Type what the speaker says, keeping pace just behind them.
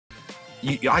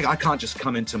I can't just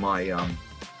come into my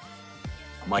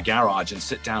my garage and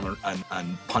sit down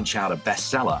and punch out a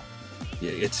bestseller.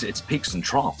 It's peaks and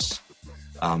troughs.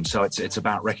 So it's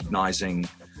about recognizing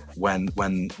when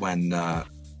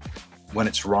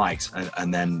it's right,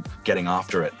 and then getting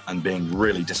after it and being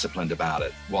really disciplined about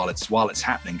it while it's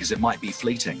happening, because it might be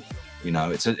fleeting.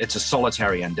 It's a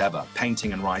solitary endeavor.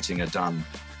 Painting and writing are done,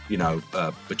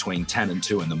 between 10 and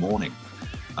 2 in the morning.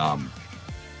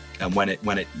 And when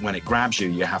it grabs you,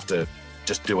 you have to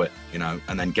just do it,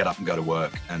 and then get up and go to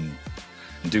work and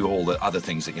do all the other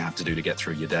things that you have to do to get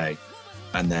through your day,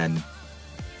 and then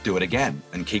do it again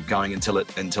and keep going until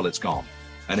it's gone.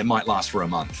 And it might last for a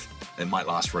month. It might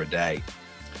last for a day,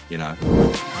 G'day,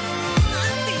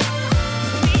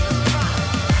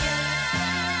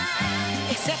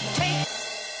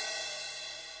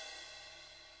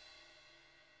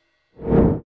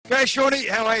 Shawnee.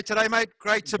 How are you today, mate?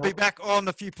 Great to be back on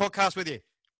the Few Podcast with you.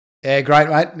 Yeah, great,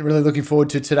 mate. Really looking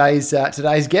forward to today's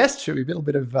guest. Should be a little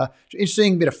bit of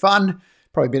interesting, bit of fun,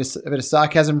 probably a bit of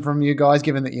sarcasm from you guys,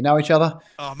 given that you know each other.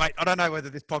 Oh, mate, I don't know whether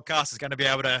this podcast is going to be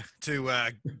able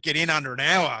to get in under an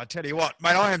hour. I tell you what,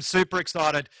 mate, I am super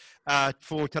excited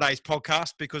for today's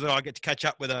podcast because I get to catch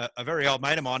up with a very old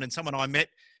mate of mine and someone I met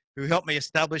who helped me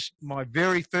establish my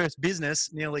very first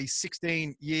business nearly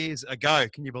 16 years ago.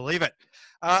 Can you believe it?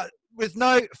 With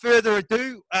no further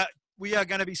ado, we are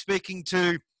going to be speaking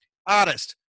to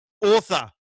artist,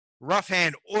 author,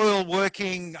 rough-hand,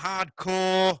 oil-working,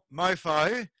 hardcore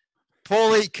mofo,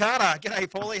 Paulie Carter. G'day,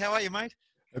 Paulie. How are you, mate?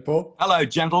 Hey, Paul. Hello,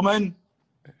 gentlemen.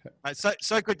 Mate,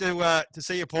 so good to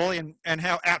see you, Paulie, and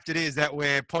how apt it is that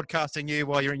we're podcasting you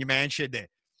while you're in your man shed there.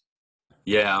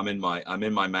 Yeah, I'm in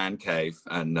my man cave,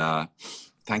 and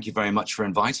thank you very much for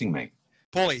inviting me.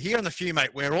 Paulie, here on The Few,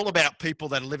 mate, we're all about people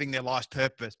that are living their life's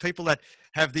purpose, people that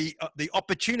have the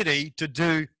opportunity to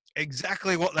do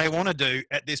exactly what they want to do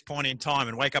at this point in time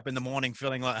and wake up in the morning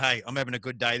feeling like, hey, I'm having a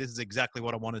good day. This is exactly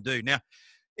what I want to do. Now,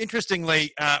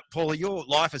 interestingly, Paulie, your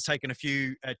life has taken a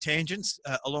few tangents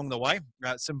along the way.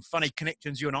 Some funny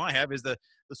connections you and I have is the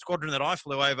squadron that I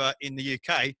flew over in the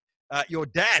UK. Your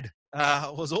dad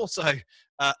was also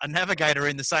a navigator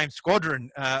in the same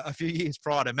squadron a few years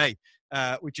prior to me,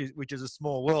 which is a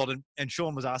small world. And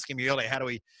Sean was asking me earlier, how do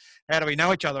we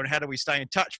know each other and how do we stay in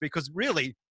touch? Because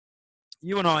really,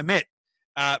 you and I met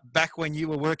back when you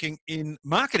were working in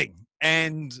marketing,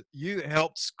 and you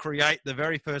helped create the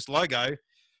very first logo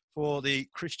for the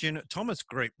Christian Thomas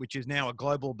Group, which is now a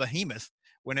global behemoth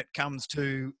when it comes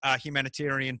to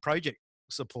humanitarian project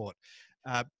support.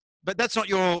 But that's not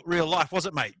your real life, was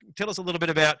it, mate? Tell us a little bit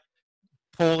about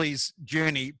Paulie's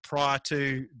journey prior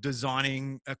to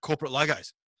designing corporate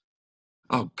logos.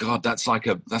 Oh God, that's like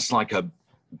a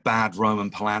bad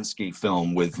Roman Polanski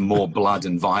film with more blood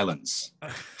and violence.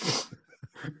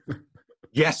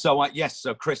 Yes,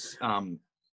 so Chris,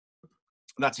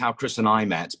 that's how Chris and I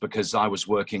met, because I was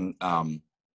working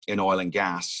in oil and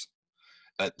gas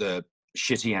at the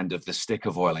shitty end of the stick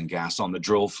of oil and gas on the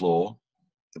drill floor,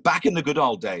 back in the good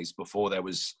old days before there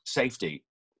was safety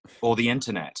or the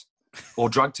internet or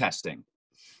drug testing.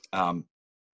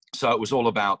 So it was all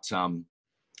about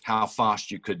how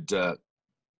fast you could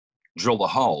drill the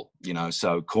hole,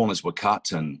 so corners were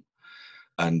cut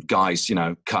and guys,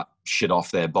 cut shit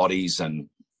off their bodies and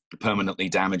permanently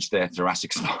damaged their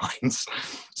thoracic spines.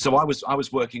 So I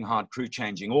was working hard, crew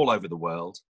changing all over the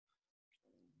world,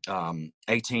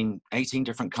 18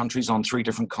 different countries on 3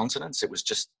 different continents. It was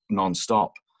just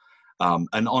nonstop.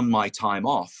 And on my time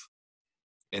off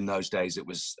in those days, it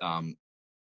was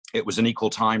an equal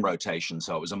time rotation.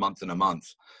 So it was a month and a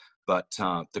month, but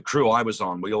the crew I was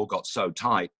on, we all got so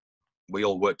tight. We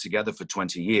all worked together for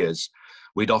 20 years.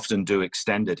 We'd often do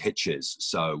extended hitches.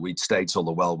 So we'd stay till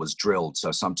the well was drilled.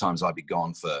 So sometimes I'd be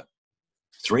gone for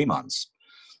 3 months.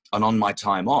 And on my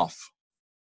time off,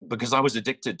 because I was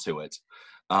addicted to it,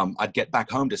 I'd get back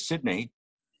home to Sydney,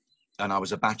 and I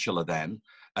was a bachelor then.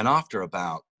 And after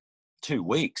about 2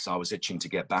 weeks, I was itching to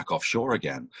get back offshore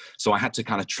again. So I had to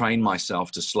kind of train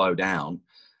myself to slow down.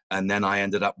 And then I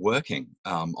ended up working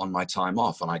on my time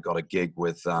off, and I got a gig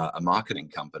with a marketing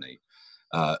company,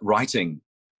 writing,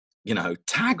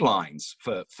 taglines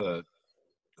for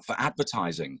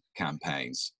advertising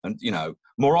campaigns. And,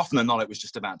 more often than not, it was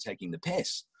just about taking the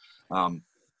piss.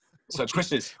 So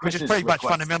Chris's pretty much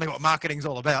fundamentally what marketing's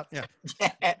all about. Yeah.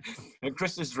 Yeah. And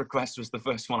Chris's request was the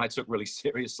first one I took really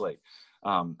seriously.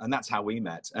 And that's how we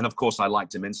met. And of course I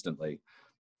liked him instantly.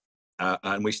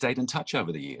 And we stayed in touch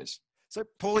over the years. So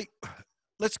Paulie,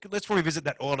 let's revisit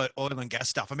that oil and gas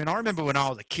stuff. I mean, I remember when I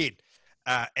was a kid,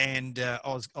 and I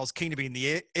was keen to be in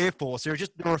the Air Force. There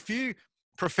were a few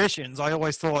professions I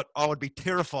always thought I would be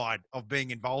terrified of being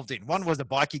involved in. One was a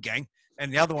bikie gang,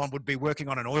 and the other one would be working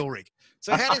on an oil rig.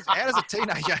 So how does a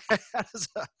teenager,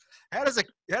 how does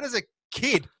a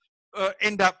kid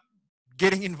end up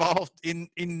getting involved in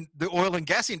the oil and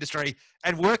gas industry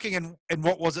and working in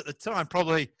what was at the time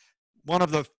probably one of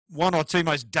the one or two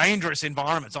most dangerous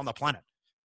environments on the planet?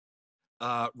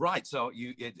 Right. So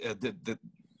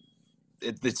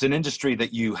it's an industry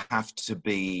that you have to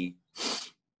be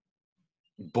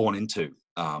born into.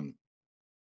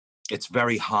 It's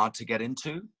very hard to get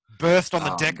into. Birthed on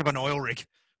the deck of an oil rig.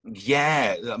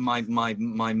 Yeah, my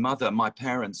mother, my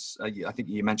parents. I think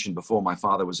you mentioned before, my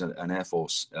father was an Air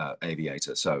Force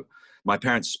aviator. So my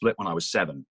parents split when I was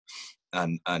 7,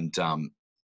 and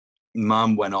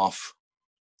Mum went off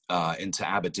into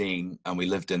Aberdeen, and we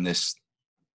lived in this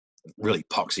really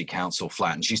poxy council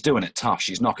flat. And she's doing it tough.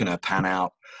 She's not going to pan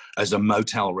out as a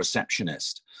motel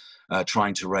receptionist,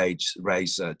 trying to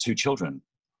raise 2 children.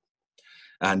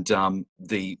 And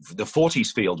the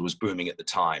 40s field was booming at the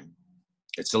time.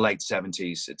 It's the late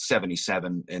 70s. It's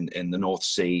 77 in the North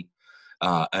Sea,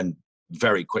 and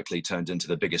very quickly turned into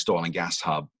the biggest oil and gas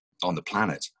hub on the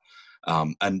planet.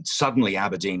 And suddenly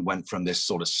Aberdeen went from this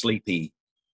sort of sleepy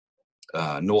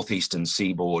northeastern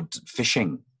seaboard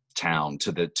fishing town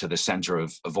to the center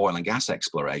of oil and gas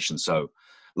exploration. So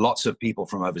lots of people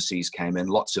from overseas came in,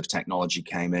 lots of technology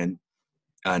came in,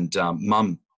 and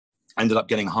Mum ended up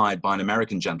getting hired by an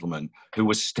American gentleman who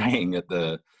was staying at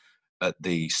the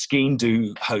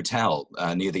Skeen-Doo Hotel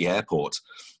near the airport.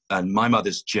 And my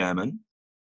mother's German,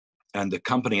 and the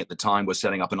company at the time was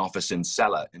setting up an office in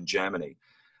Celle in Germany.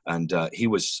 And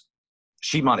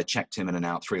she might have checked him in and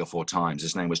out 3 or 4 times.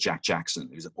 His name was Jack Jackson.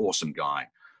 He was an awesome guy.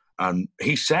 And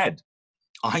he said,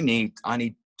 I need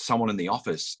someone in the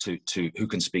office who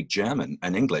can speak German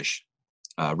and English,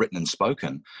 written and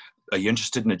spoken. Are you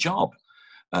interested in a job?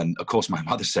 And of course, my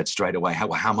mother said straight away,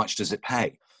 how much does it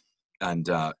pay? And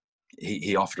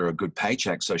he offered her a good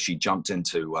paycheck, so she jumped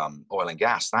into oil and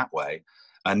gas that way.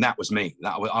 And that was me.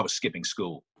 I was skipping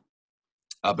school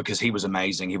because he was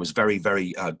amazing. He was very,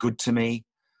 very good to me.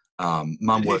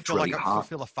 Mum worked really hard.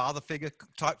 Feel a father figure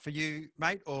type for you,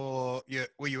 mate, or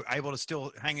were you able to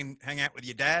still hang out with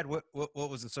your dad? What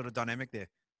was the sort of dynamic there?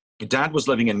 Your dad was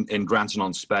living in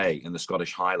Granton-on-Spey in the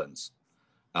Scottish Highlands.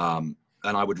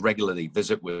 And I would regularly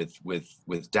visit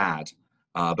with Dad,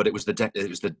 but it was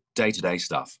the day-to-day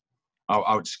stuff.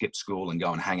 I would skip school and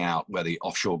go and hang out where the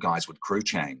offshore guys would crew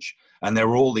change, and there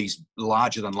were all these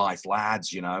larger-than-life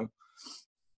lads,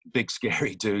 big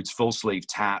scary dudes, full-sleeve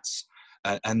tats,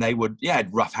 and they would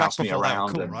roughhouse me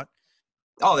around. Cool, right?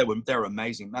 Oh, they were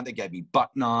amazing, man. They gave me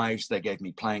butt knives. They gave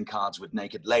me playing cards with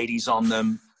naked ladies on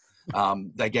them.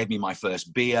 They gave me my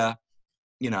first beer,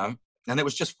 and it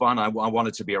was just fun. I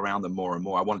wanted to be around them more and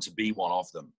more. I wanted to be one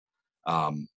of them.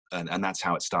 And that's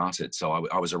how it started. So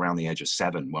I was around the age of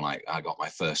 7 when I got my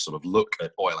first sort of look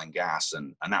at oil and gas,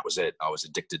 and that was it. I was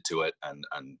addicted to it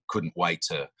and couldn't wait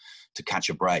to catch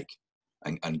a break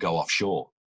and go offshore,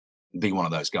 be one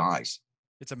of those guys.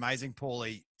 It's amazing,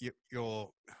 Paulie.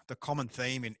 The common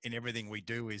theme in everything we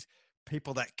do is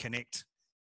people that connect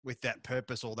with that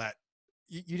purpose, or that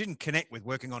you didn't connect with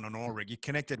working on an oil rig. You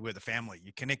connected with a family.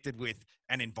 You connected with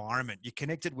an environment. You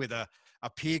connected with a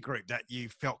peer group that you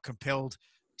felt compelled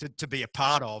to be a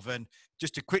part of. And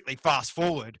just to quickly fast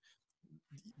forward,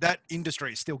 that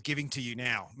industry is still giving to you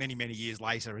now, many, many years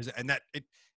later, and that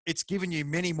it's given you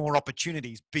many more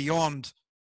opportunities beyond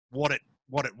what it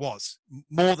was,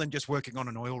 more than just working on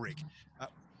an oil rig.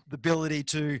 The ability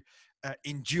to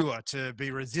endure, to be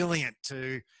resilient,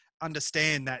 to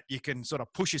understand that you can sort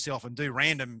of push yourself and do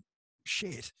random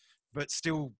shit, but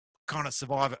still kind of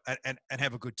survive and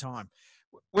have a good time.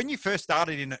 When you first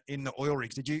started in the oil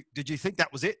rigs, did you think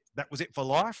that was it? That was it for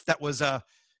life? That was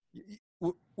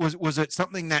was it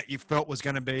something that you felt was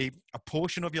going to be a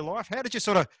portion of your life? How did you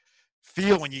sort of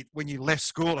feel when you left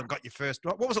school and got your first?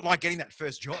 What was it like getting that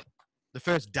first job? The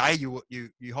first day you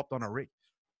hopped on a rig?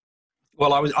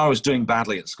 Well, I was doing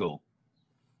badly at school.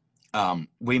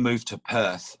 We moved to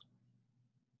Perth,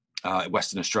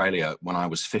 Western Australia, when I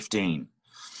was 15,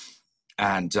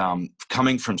 and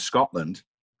coming from Scotland,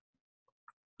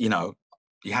 you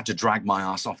had to drag my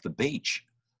ass off the beach.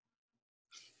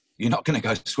 You're not going to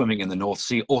go swimming in the North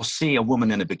Sea or see a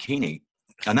woman in a bikini,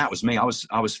 and that was me. I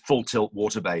was full tilt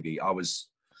water baby.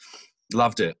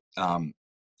 Loved it, and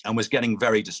was getting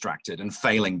very distracted and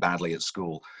failing badly at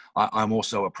school. I'm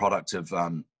also a product of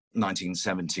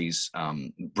 1970s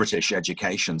British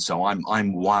education, so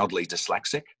I'm wildly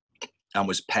dyslexic, and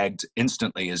was pegged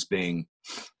instantly as being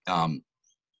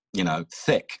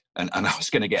thick, and I was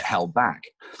going to get held back.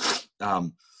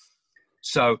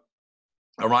 So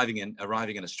arriving in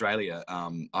Australia,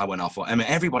 I went off. I mean,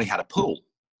 everybody had a pool.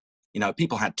 You know,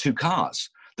 people had 2 cars.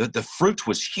 The fruit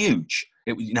was huge.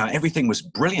 You know, everything was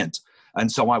brilliant. And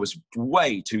so I was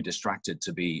way too distracted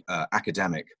to be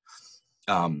academic.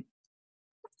 And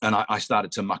I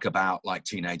started to muck about like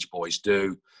teenage boys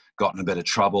do, got in a bit of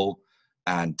trouble.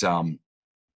 And,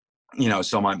 you know,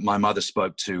 so my mother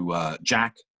spoke to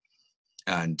Jack,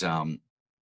 and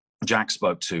Jack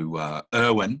spoke to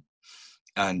Erwin.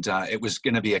 And it was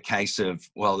going to be a case of,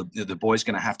 well, the boy's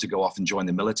going to have to go off and join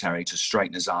the military to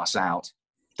straighten his ass out.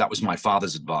 That was my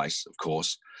father's advice, of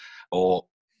course. Or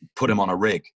put him on a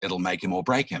rig. It'll make him or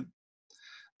break him.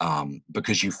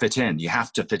 Because you fit in. You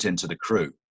have to fit into the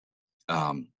crew.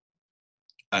 And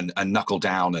knuckle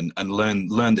down and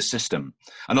learn the system.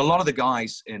 And a lot of the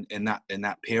guys in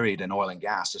that period in oil and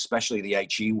gas, especially the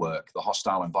HE work, the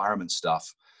hostile environment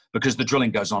stuff, because the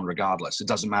drilling goes on regardless. It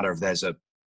doesn't matter if there's a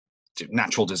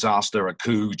natural disaster, a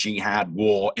coup, jihad,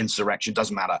 war, insurrection,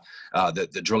 doesn't matter.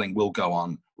 The drilling will go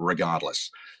on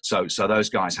regardless. So those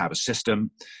guys have a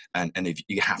system, and if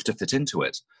you have to fit into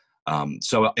it.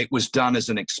 So it was done as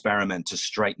an experiment to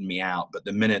straighten me out. But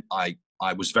the minute I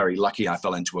was very lucky, I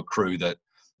fell into a crew that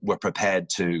were prepared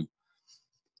to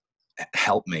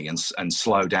help me and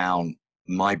slow down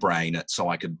my brain so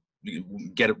I could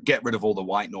get rid of all the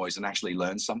white noise and actually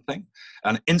learn something.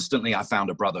 And instantly I found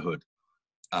a brotherhood.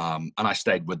 And I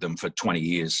stayed with them for 20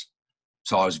 years.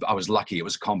 So I was lucky. It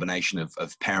was a combination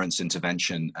of parents'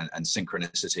 intervention and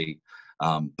synchronicity.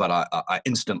 But I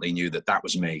instantly knew that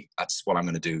was me. That's what I'm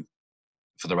going to do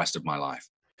for the rest of my life.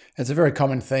 It's a very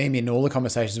common theme in all the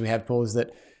conversations we have, Paul, is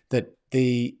that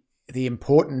the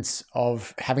importance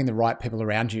of having the right people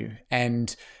around you,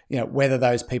 and you know whether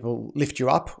those people lift you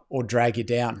up or drag you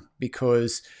down,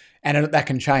 and that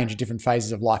can change at different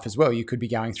phases of life as well. You could be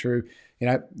going through, you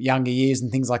know, younger years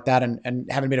and things like that, and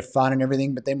having a bit of fun and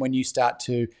everything. But then when you start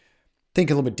to think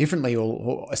a little bit differently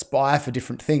or aspire for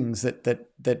different things, those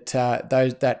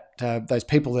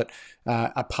people that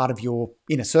are part of your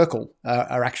inner circle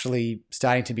are actually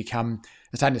starting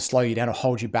to slow you down or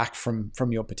hold you back from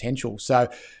your potential. So,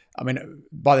 I mean,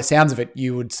 by the sounds of it,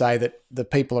 you would say that the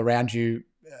people around you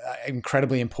are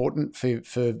incredibly important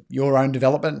for your own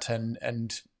development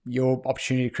and your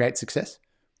opportunity to create success.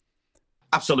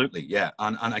 Absolutely, yeah.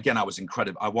 And again, I was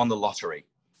incredible. I won the lottery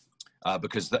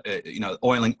because you know,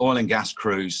 oil and gas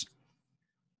crews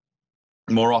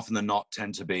more often than not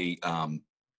tend to be,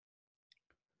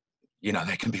 you know,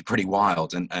 they can be pretty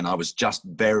wild. And I was just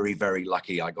very, very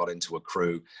lucky. I got into a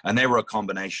crew, and they were a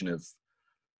combination of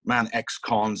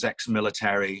ex-cons,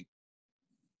 ex-military,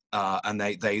 and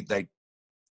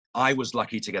I was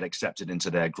lucky to get accepted into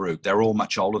their group. They're all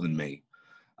much older than me.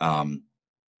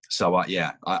 So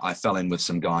I fell in with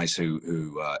some guys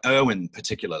who Erwin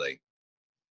particularly,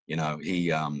 you know,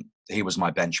 he was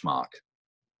my benchmark,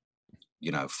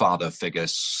 you know, father figure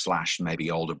 /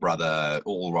 maybe older brother,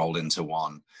 all rolled into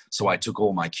one. So I took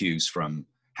all my cues from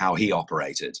how he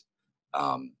operated.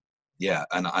 And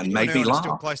made me laugh.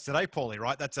 Still close today, Paulie,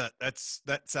 right? That's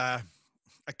a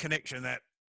connection that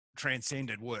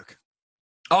transcended work.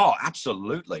 Oh,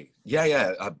 absolutely.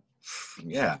 Yeah.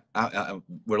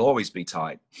 We'll always be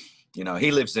tight. You know,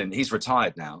 he's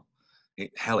retired now.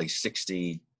 He's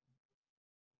 60.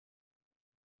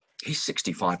 He's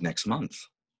 65 next month.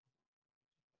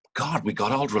 God, we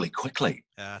got old really quickly.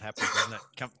 It happens, doesn't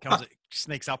it? It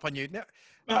sneaks up on you.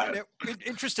 Now,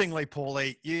 interestingly,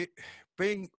 Paulie, you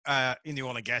being in the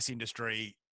oil and gas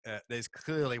industry, there's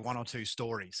clearly one or two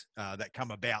stories that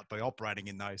come about by operating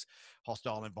in those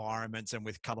hostile environments and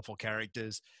with colourful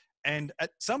characters. And at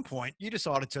some point, you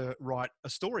decided to write a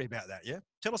story about that, yeah?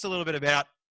 Tell us a little bit about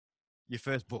your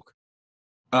first book.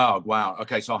 Oh, wow.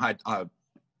 Okay, so I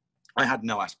had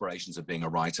no aspirations of being a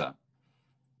writer.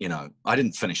 You know, I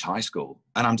didn't finish high school,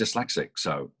 and I'm dyslexic,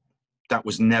 so that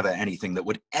was never anything that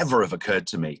would ever have occurred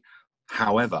to me.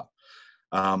 However,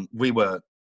 we were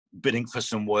bidding for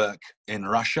some work in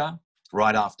Russia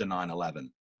right after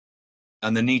 9/11.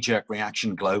 And the knee-jerk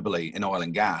reaction globally in oil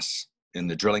and gas, in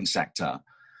the drilling sector,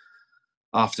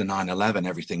 after 9/11,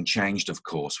 everything changed, of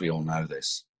course. We all know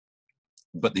this.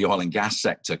 But the oil and gas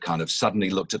sector kind of suddenly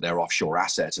looked at their offshore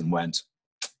asset and went,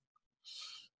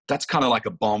 that's kind of like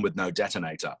a bomb with no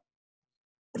detonator.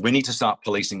 We need to start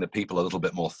policing the people a little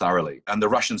bit more thoroughly. And the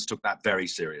Russians took that very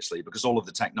seriously because all of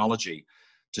the technology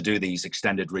to do these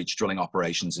extended reach drilling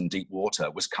operations in deep water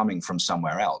was coming from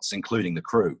somewhere else, including the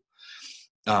crew.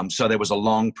 So there was a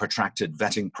long, protracted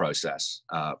vetting process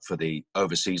for the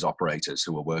overseas operators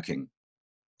who were working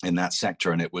in that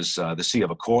sector. And it was the Sea of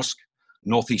Okhotsk,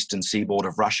 northeastern seaboard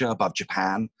of Russia, above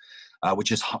Japan.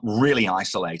 which is really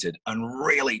isolated and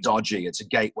really dodgy. It's a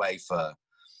gateway for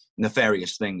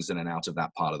nefarious things in and out of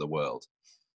that part of the world.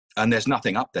 And there's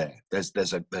nothing up there.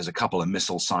 There's a couple of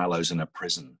missile silos and a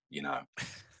prison, you know.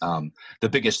 The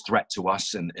biggest threat to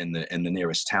us in the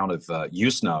nearest town of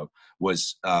Yusno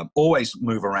was always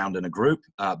move around in a group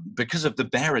because of the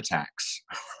bear attacks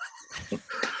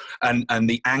and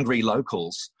the angry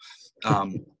locals.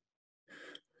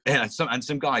 And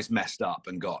some guys messed up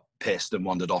and got pissed and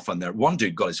wandered off on there. One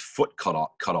dude got his foot cut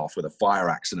off with a fire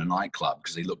axe in a nightclub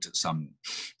because he looked at some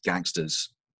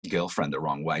gangster's girlfriend the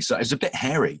wrong way. So it was a bit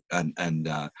hairy. And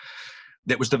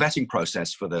it was the vetting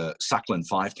process for the Sakhalin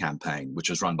 5 campaign, which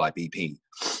was run by BP.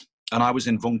 And I was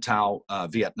in Vung Tau,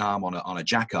 Vietnam on a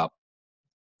jack-up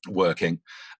working,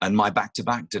 and my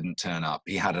back-to-back didn't turn up.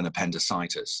 He had an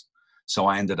appendicitis. So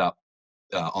I ended up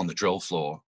on the drill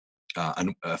floor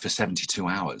for 72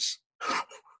 hours.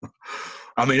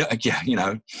 I mean, yeah, you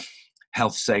know,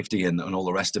 health, safety, and all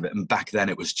the rest of it. And back then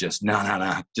it was just,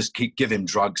 no, just give him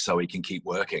drugs so he can keep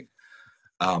working.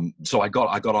 So I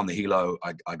got on the helo.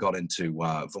 I got into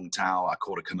Vung Tau. I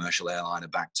caught a commercial airliner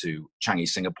back to Changi,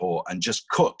 Singapore, and just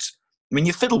cooked. I mean,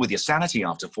 you fiddle with your sanity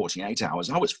after 48 hours.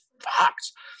 I was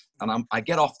fucked. And I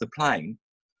get off the plane,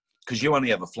 because you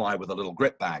only ever fly with a little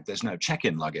grip bag. There's no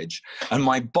check-in luggage. And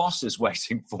my boss is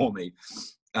waiting for me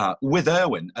with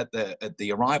Erwin at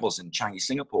the arrivals in Changi,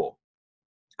 Singapore.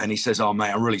 And he says, "Oh,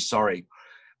 mate, I'm really sorry,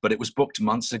 but it was booked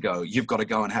months ago. You've got to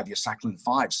go and have your Sakhalin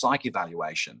 5 psych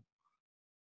evaluation."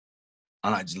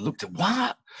 And I just looked at,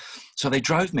 what? So they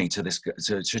drove me to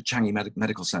Changi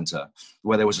Medical Center,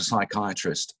 where there was a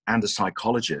psychiatrist and a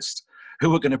psychologist who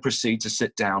were going to proceed to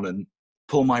sit down and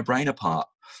pull my brain apart.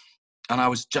 And I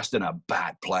was just in a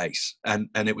bad place. And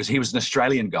he was an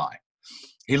Australian guy.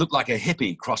 He looked like a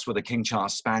hippie crossed with a King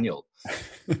Charles Spaniel.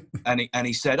 and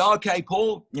he said, "Okay,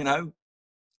 Paul, you know,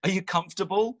 are you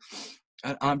comfortable?"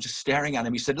 And I'm just staring at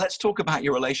him. He said, "Let's talk about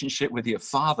your relationship with your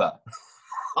father."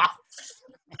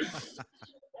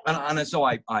 And so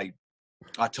I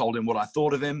told him what I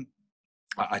thought of him.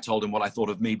 I told him what I thought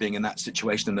of me being in that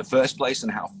situation in the first place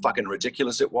and how fucking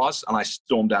ridiculous it was. And I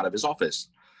stormed out of his office.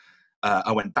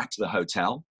 I went back to the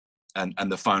hotel,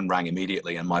 and the phone rang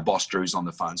immediately. And my boss Drew's on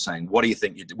the phone saying, "What do you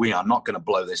think? We are not going to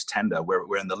blow this tender.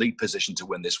 We're in the lead position to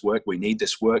win this work. We need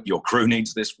this work. Your crew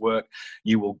needs this work.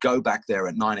 You will go back there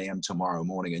at 9 a.m. tomorrow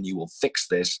morning and you will fix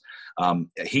this."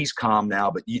 He's calm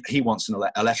now, but he wants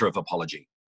a letter of apology.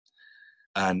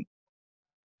 And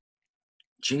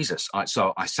Jesus,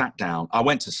 so I sat down, I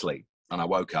went to sleep, and I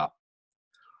woke up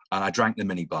and I drank the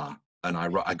minibar, and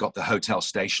I got the hotel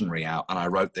stationery out, and I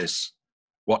wrote this,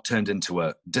 what turned into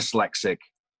a dyslexic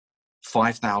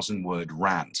 5,000 word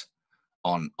rant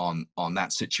on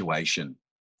that situation,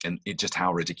 and just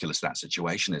how ridiculous that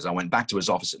situation is. I went back to his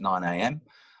office at 9 a.m.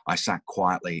 I sat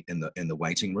quietly in the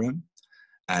waiting room,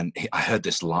 and I heard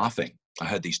this laughing. I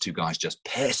heard these two guys just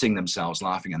piercing themselves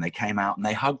laughing, and they came out and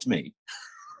they hugged me.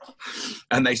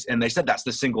 and they said, "That's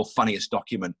the single funniest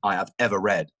document I have ever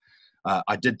read." I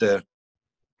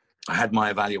had my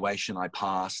evaluation. I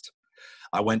passed.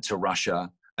 I went to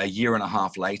Russia. A year and a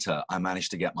half later, I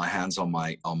managed to get my hands on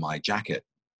my jacket,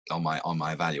 on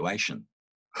my evaluation.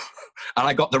 And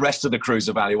I got the rest of the crew's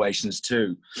evaluations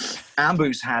too.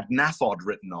 Ambu's had NAFOD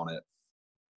written on it.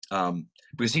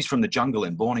 Because he's from the jungle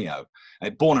in Borneo,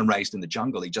 born and raised in the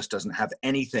jungle. He just doesn't have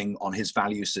anything on his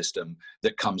value system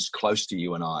that comes close to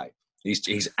you and I.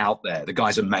 He's out there. The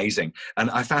guy's amazing.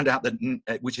 And I found out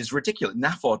that, which is ridiculous,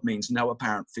 NAFOD means no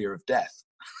apparent fear of death,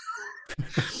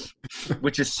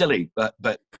 which is silly.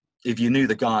 But if you knew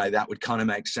the guy, that would kind of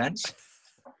make sense.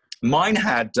 Mine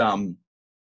had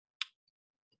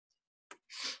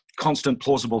constant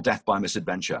plausible death by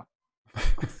misadventure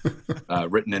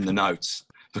written in the notes.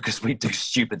 Because we do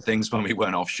stupid things when we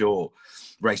weren't offshore,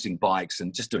 racing bikes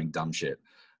and just doing dumb shit.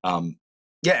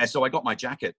 So I got my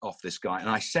jacket off this guy and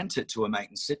I sent it to a mate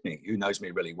in Sydney who knows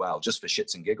me really well, just for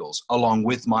shits and giggles, along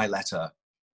with my letter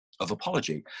of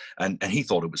apology. And he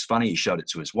thought it was funny. He showed it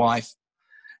to his wife.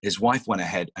 His wife went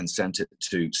ahead and sent it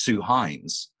to Sue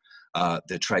Hines,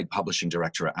 the trade publishing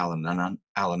director at Allen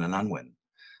and Unwin.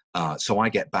 So I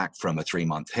get back from a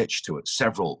 3-month hitch to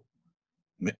several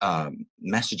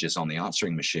messages on the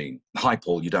answering machine. "Hi,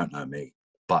 Paul, you don't know me,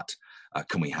 but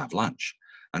can we have lunch?"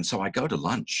 And so I go to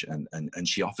lunch, and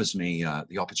she offers me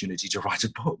the opportunity to write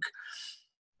a book.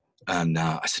 And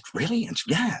I said, "Really?" And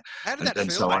yeah. How did that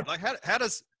feel, so mate? Like, how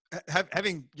does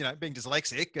having, you know, being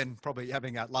dyslexic and probably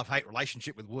having a love-hate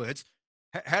relationship with words,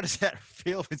 how does that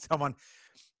feel with someone?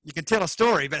 You can tell a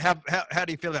story, but how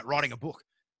do you feel about writing a book?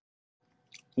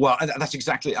 Well, that's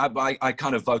exactly. I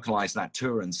kind of vocalized that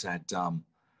to her and said,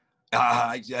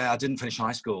 Yeah, I didn't finish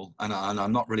high school, and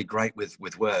I'm not really great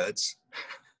with words.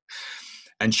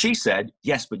 And she said,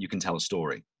 yes, but you can tell a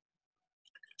story.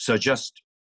 So just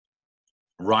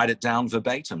write it down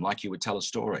verbatim, like you would tell a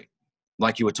story,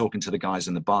 like you were talking to the guys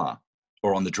in the bar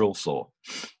or on the drill floor.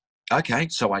 Okay,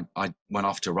 so I went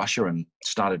off to Russia and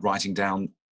started writing down,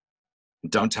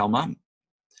 don't tell mum.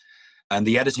 And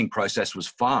the editing process was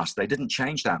fast. They didn't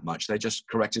change that much. They just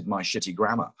corrected my shitty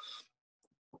grammar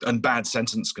and bad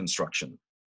sentence construction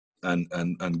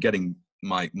and getting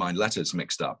my letters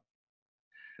mixed up.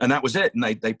 And that was it. And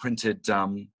they printed,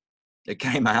 it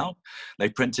came out, they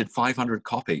printed 500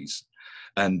 copies.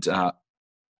 And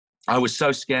I was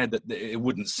so scared that it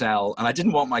wouldn't sell. And I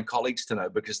didn't want my colleagues to know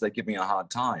because they give me a hard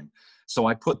time. So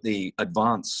I put the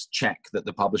advance check that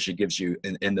the publisher gives you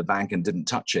in the bank and didn't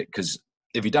touch it, because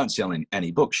if you don't sell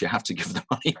any books, you have to give the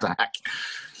money back,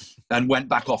 and went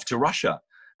back off to Russia.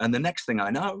 And the next thing I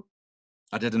know,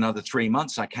 I did another 3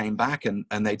 months. I came back and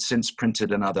they'd since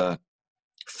printed another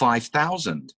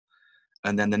 5,000.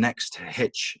 And then the next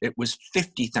hitch, it was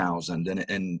 50,000.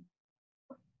 And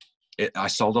I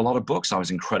sold a lot of books. I was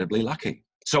incredibly lucky.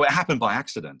 So it happened by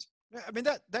accident. Yeah, I mean,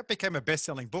 that became a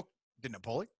best-selling book, didn't it,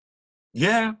 Paulie?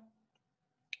 Yeah.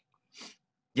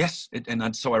 Yes.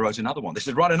 And so I wrote another one. They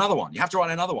said, write another one. You have to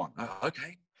write another one. Oh,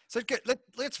 okay. So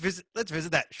let's visit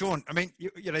that, Sean. I mean,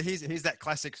 you know, here's that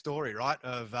classic story, right?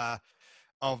 Of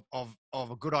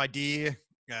a good idea,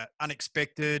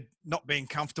 unexpected, not being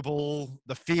comfortable,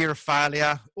 the fear of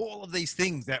failure, all of these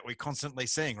things that we're constantly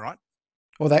seeing, right?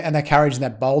 Well, that courage and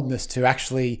that boldness to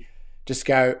actually just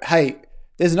go, hey,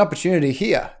 there's an opportunity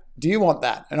here. Do you want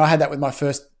that? And I had that with my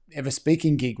first ever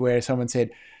speaking gig, where someone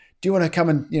said, do you want to come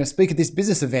and speak at this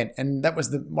business event? And that was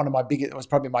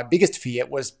probably my biggest fear,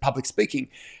 was public speaking.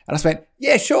 And I just went,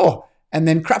 yeah, sure. And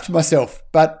then crapped myself.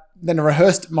 But then I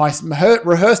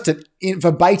rehearsed it in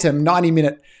verbatim,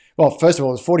 90-minute. Well, first of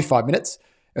all, it was 45 minutes.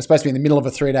 It was supposed to be in the middle of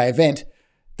a 3-day event.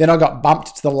 Then I got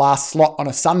bumped to the last slot on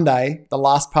a Sunday, the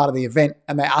last part of the event,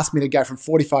 and they asked me to go from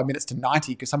 45 minutes to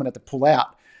 90 because someone had to pull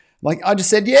out. I just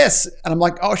said yes. And I'm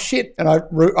like, oh shit. And I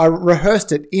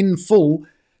rehearsed it in full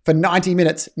for 90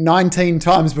 minutes, 19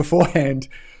 times beforehand,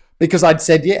 because I'd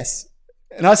said yes.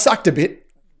 And I sucked a bit,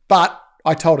 but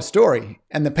I told a story,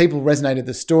 and the people resonated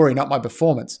the story, not my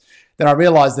performance. Then I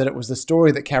realized that it was the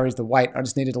story that carries the weight. I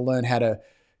just needed to learn how to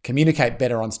communicate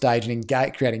better on stage and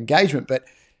create engagement. But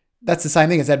that's the same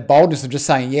thing as that boldness of just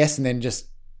saying yes and then just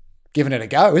giving it a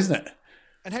go, isn't it?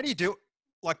 And how do you do it?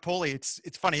 Like, Paulie,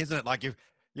 it's funny, isn't it? Like,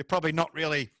 you're probably not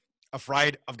really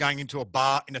afraid of going into a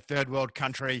bar in a third world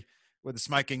country with a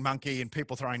smoking monkey and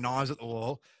people throwing knives at the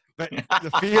wall, but the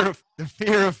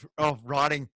fear of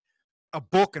writing a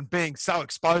book and being so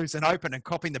exposed and open and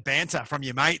copying the banter from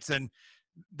your mates, and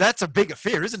that's a bigger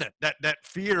fear, isn't it? That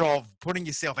fear of putting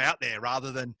yourself out there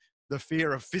rather than the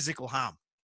fear of physical harm.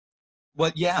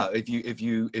 Well, yeah. If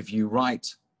you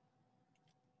write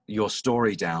your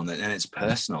story down and it's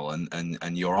personal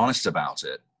and you're honest about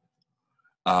it,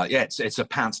 yeah, it's a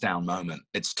pants down moment.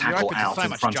 It's tackle out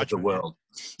in front of the world.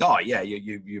 Yeah. Oh yeah,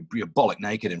 you're bollock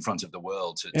naked in front of the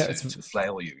world to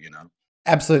flail you.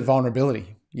 Absolute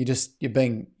vulnerability. You're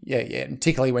being and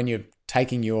particularly when you're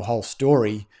taking your whole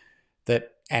story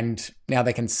and now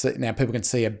people can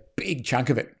see a big chunk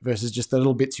of it versus just the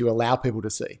little bits you allow people to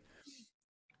see.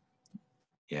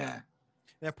 Yeah.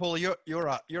 Now, Paulie,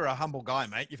 you're a humble guy,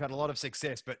 mate. You've had a lot of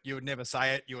success, but you would never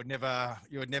say it. You would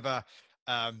never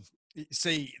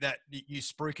see that you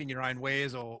spruiking your own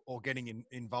wares or getting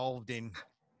involved in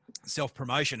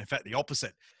self-promotion. In fact, the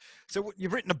opposite. So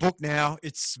you've written a book now.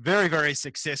 It's very, very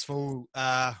successful.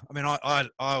 I mean, I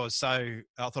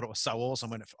thought it was so awesome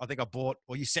when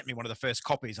you sent me one of the first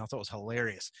copies and I thought it was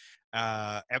hilarious.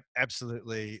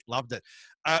 Absolutely loved it.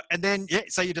 And then,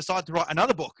 so you decided to write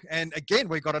another book. And again,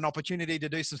 we got an opportunity to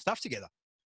do some stuff together.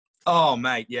 Oh,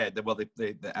 mate. Yeah.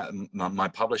 My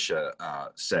publisher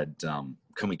said,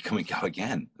 can we go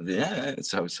again? Yeah.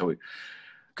 So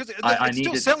because it's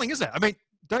still selling, isn't it? I mean,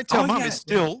 don't tell mum is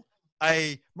still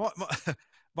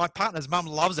my partner's mum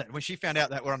loves it. When she found out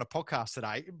that we're on a podcast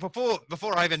today,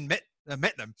 before I even met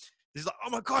them, she's like, oh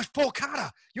my gosh, Paul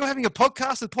Carter, you're having a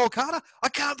podcast with Paul Carter? I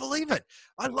can't believe it.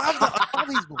 I love that. I love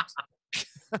these books.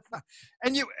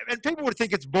 and people would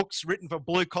think it's books written for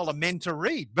blue collar men to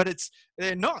read, but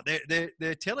they're not.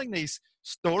 They're telling these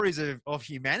stories of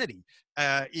humanity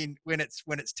when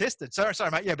it's tested. Sorry,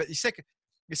 mate. Yeah, but your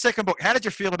second book. How did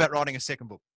you feel about writing a second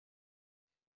book?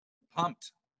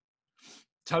 Pumped,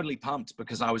 totally pumped,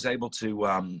 because I was able to.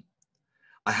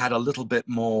 I had a little bit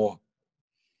more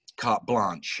carte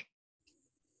blanche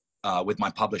with my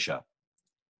publisher.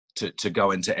 to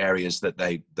go into areas that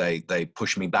they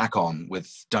push me back on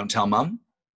with "Don't tell mum."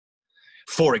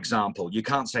 For example, you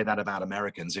can't say that about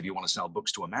Americans if you want to sell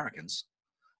books to Americans.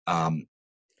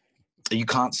 You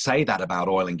can't say that about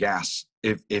oil and gas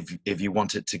if you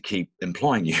want it to keep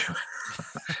employing you.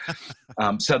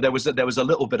 So there was a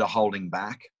little bit of holding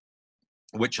back,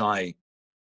 which I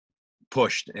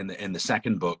pushed in the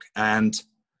second book, and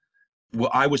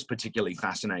I was particularly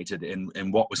fascinated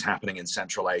in what was happening in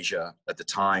Central Asia at the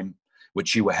time,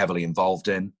 which you were heavily involved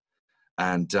in,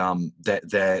 and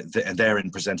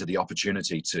therein presented the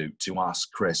opportunity to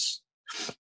ask Chris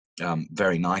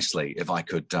very nicely if I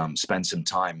could spend some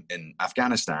time in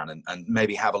Afghanistan and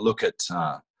maybe have a look at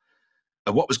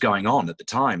what was going on at the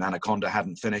time. Anaconda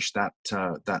hadn't finished that.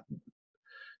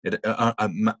 It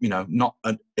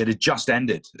had just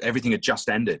ended. Everything had just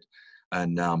ended,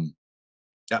 and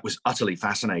that was utterly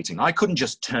fascinating. I couldn't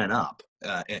just turn up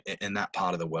in that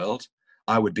part of the world.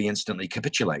 I would be instantly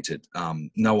capitulated.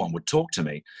 No one would talk to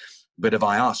me. But if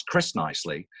I asked Chris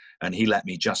nicely, and he let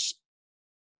me just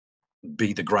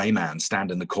be the grey man, stand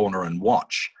in the corner and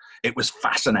watch, it was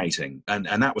fascinating. And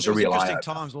that was a real interesting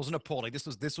eye-opener. times, wasn't it, Paulie?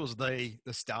 This was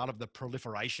the start of the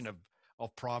proliferation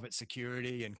of private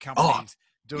security and companies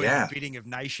doing the bidding of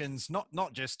nations,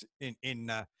 not just in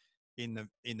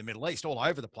the Middle East, all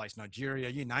over the place, Nigeria,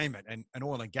 you name it. And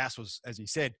oil and gas was, as you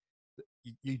said,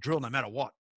 you drill no matter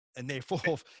what. And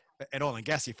therefore, at oil and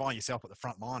gas, you find yourself at the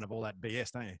front line of all that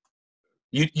BS, don't you?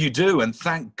 You do, and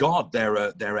thank God there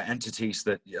are entities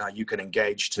that you can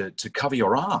engage to cover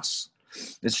your ass.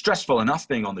 It's stressful enough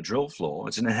being on the drill floor.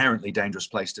 It's an inherently dangerous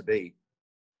place to be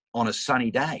on a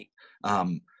sunny day.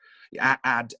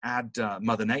 Add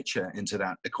Mother Nature into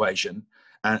that equation,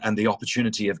 and the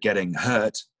opportunity of getting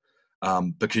hurt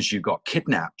because you got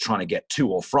kidnapped trying to get to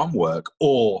or from work,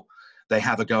 or they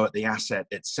have a go at the asset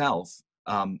itself.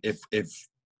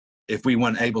 If we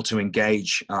weren't able to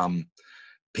engage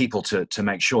people to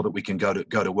make sure that we can go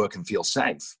to work and feel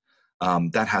safe,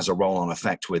 that has a roll-on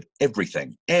effect with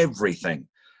everything.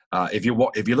 If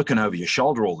you're looking over your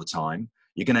shoulder all the time,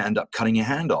 you're going to end up cutting your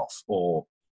hand off, or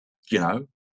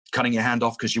cutting your hand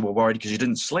off because you were worried because you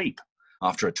didn't sleep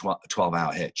after a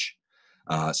 12-hour hitch.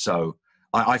 So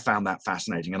I found that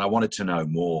fascinating, and I wanted to know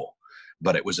more,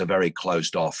 but it was a very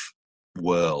closed off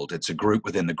world. It's a group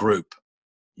within the group.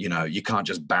 You can't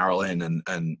just barrel in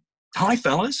and hi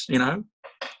fellas,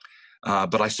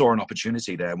 but I saw an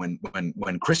opportunity there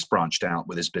when Chris branched out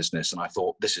with his business, and I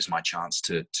thought, this is my chance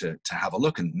to have a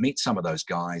look and meet some of those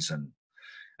guys, and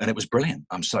it was brilliant.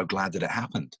 I'm so glad that it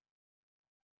happened.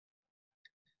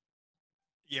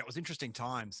 Yeah, it was interesting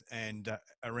times, and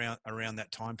around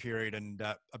that time period, and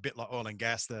a bit like oil and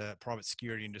gas, the private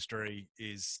security industry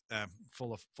is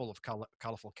full of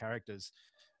colourful characters,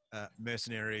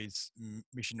 mercenaries,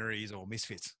 missionaries, or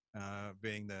misfits,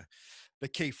 being the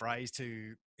key phrase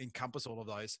to encompass all of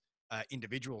those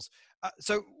individuals.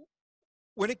 So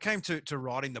when it came to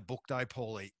writing the book, though,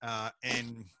 Paulie,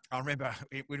 and I remember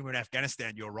when we were in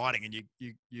Afghanistan, you were writing, and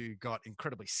you got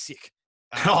incredibly sick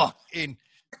in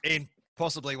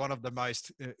possibly one of the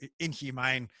most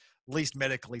inhumane, least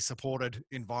medically supported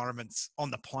environments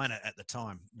on the planet at the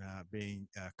time, being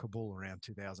Kabul around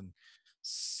 2000.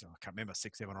 So I can't remember,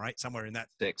 6, 7, or 8, somewhere in that.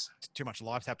 6. Too much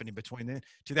life happened in between there.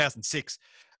 2006.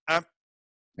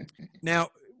 Now,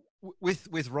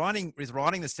 with writing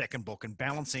the second book and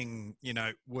balancing,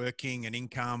 working and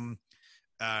income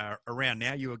around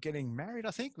now, you were getting married,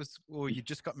 I think, or you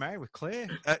just got married with Claire.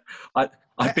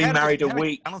 I've been married a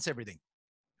week. Balance everything.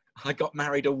 I got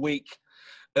married a week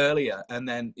earlier, and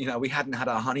then we hadn't had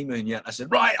our honeymoon yet. I said,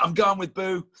 right, I'm going with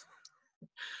Boo.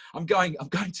 I'm going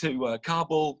to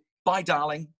Kabul. Bye,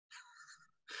 darling.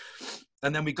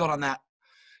 And then we got on that.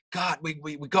 God, we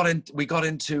got into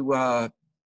the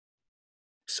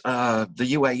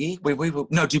UAE.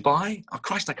 No, Dubai. Oh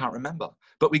Christ, I can't remember.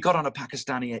 But we got on a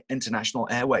Pakistani International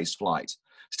Airways flight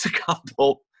to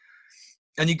Kabul,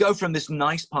 and you go from this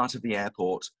nice part of the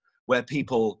airport where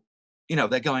people,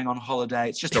 they're going on holiday.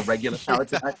 It's just a regular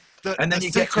and then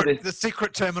you get to the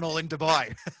secret terminal in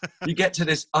Dubai. You get to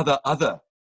this other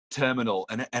terminal,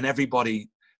 and everybody,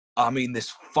 I mean,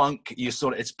 this funk,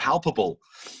 it's palpable.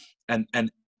 And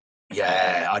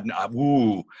yeah,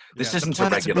 this isn't a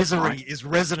regular misery flight. Is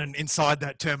resonant inside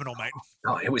that terminal, mate.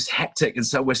 Oh, it was hectic. And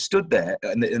so we're stood there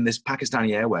in this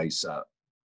Pakistani Airways,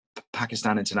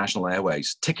 Pakistan International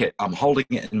Airways ticket. I'm holding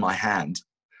it in my hand,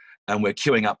 and we're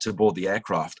queuing up to board the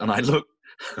aircraft. And I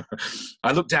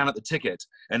look down at the ticket,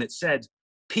 and it said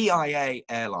PIA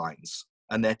Airlines,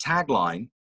 and their tagline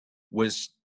was,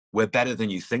 "We're better than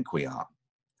you think we are."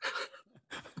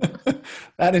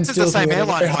 That instills the same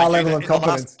airline, a high level of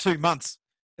confidence. 2 months.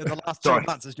 in the last 2 Sorry.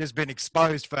 months has just been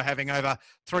exposed for having over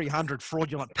 300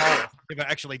 fraudulent polls. Never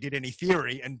actually did any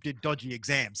theory and did dodgy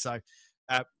exams. So,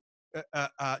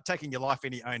 taking your life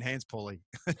in your own hands, Paulie,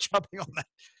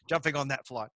 jumping on that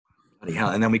flight. Bloody hell.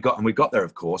 And then we got there,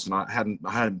 of course, and I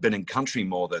hadn't been in country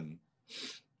more than,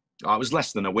 it was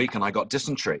less than a week, and I got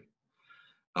dysentery.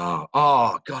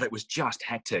 Oh God, it was just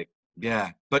hectic.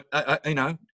 Yeah, but you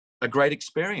know, a great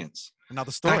experience.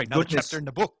 Another story, Thank another goodness. chapter in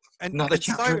the book, and Another it's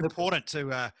chapter so in the important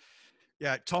to,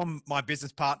 yeah, Tom, my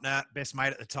business partner, best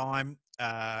mate at the time,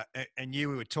 and we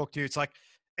would talk to you. It's like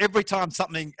every time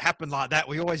something happened like that,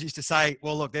 we always used to say,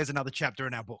 "Well, look, there's another chapter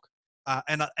in our book,"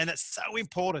 and it's so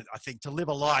important, I think, to live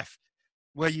a life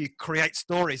where you create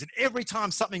stories. And every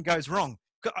time something goes wrong,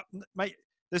 mate,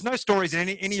 there's no stories in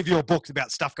any of your books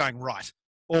about stuff going right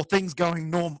or things going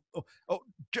normal, or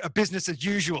a business as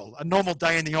usual, a normal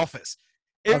day in the office.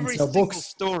 Every single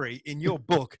story in your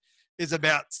book is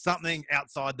about something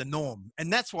outside the norm.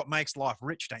 And that's what makes life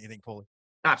rich, don't you think, Paulie?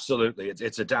 Absolutely.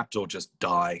 It's adapt or just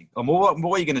die. And what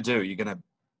are you going to do? You're going to,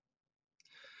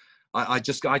 I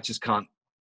just can't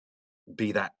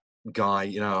be that guy,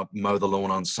 you know, mow the lawn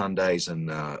on Sundays and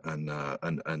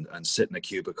sit in a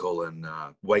cubicle and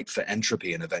wait for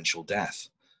entropy and eventual death.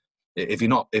 If you're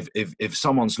not, if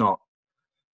someone's not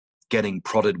getting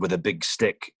prodded with a big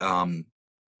stick,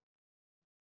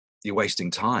 you're wasting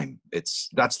time.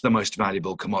 That's the most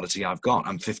valuable commodity I've got.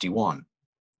 I'm 51.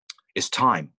 It's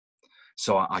time.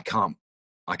 So I can't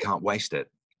waste it.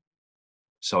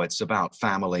 So it's about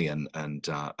family and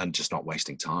just not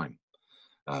wasting time,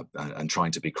 and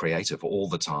trying to be creative all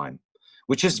the time,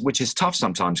 which is tough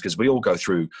sometimes because we all go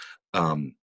through,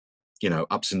 you know,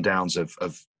 ups and downs of.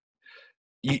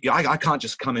 I can't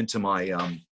just come into my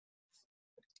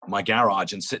my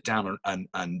garage and sit down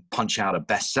and punch out a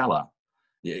bestseller.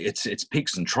 It's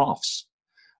peaks and troughs.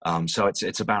 So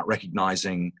it's about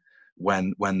recognizing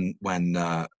when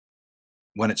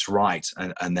it's right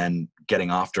and then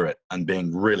getting after it and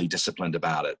being really disciplined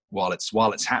about it while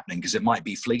it's happening, because it might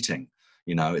be fleeting.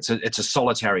 You know, it's a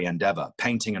solitary endeavor.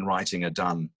 Painting and writing are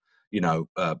done, you know,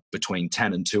 between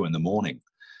 10 and 2 in the morning.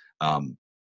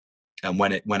 And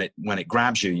when it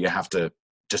grabs you, you have to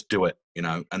just do it, you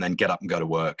know, and then get up and go to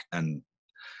work and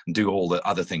do all the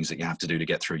other things that you have to do to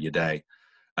get through your day,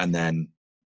 and then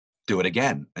do it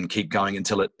again and keep going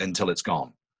until it's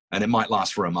gone. And it might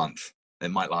last for a month.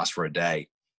 It might last for a day.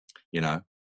 You know,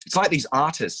 it's like these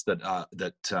artists that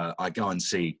I go and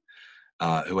see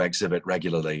who exhibit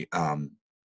regularly.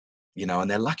 You know,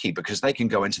 and they're lucky because they can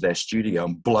go into their studio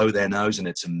and blow their nose, and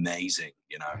it's amazing.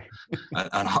 You know,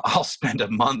 and I'll spend a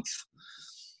month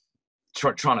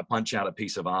trying to punch out a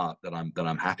piece of art that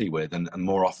I'm happy with, and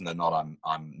more often than not,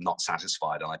 I'm not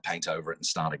satisfied, and I paint over it and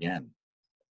start again.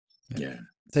 Yeah.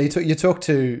 So you talk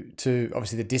to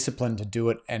obviously the discipline to do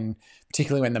it, and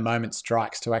particularly when the moment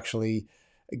strikes to actually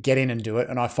get in and do it.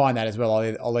 And I find that as well.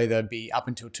 I'll either be up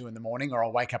until 2 in the morning, or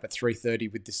I'll wake up at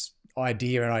 3:30 with this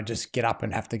idea, and I just get up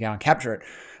and have to go and capture it.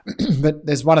 But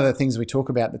there's one of the things we talk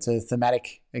about that's a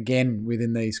thematic again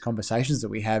within these conversations that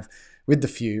we have with the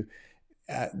few,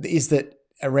 is that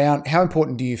around how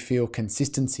important do you feel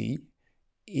consistency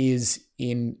is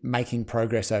in making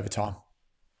progress over time?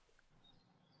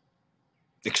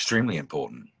 Extremely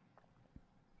important.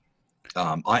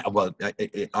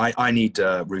 I need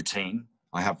routine.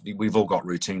 We've all got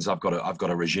routines. I've got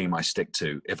a regime I stick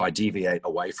to. If I deviate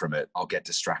away from it, I'll get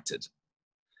distracted,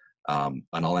 and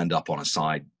I'll end up on a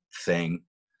side thing,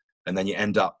 and then you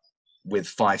end up with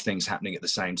 5 things happening at the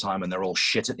same time, and they're all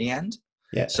shit at the end.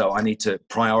 Yeah. So I need to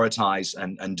prioritize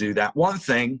and do that one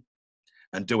thing,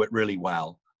 and do it really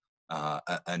well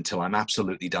until I'm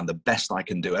absolutely done the best I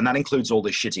can do, and that includes all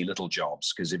the shitty little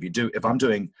jobs. Because if I'm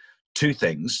doing 2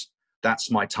 things, that's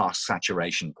my task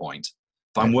saturation point.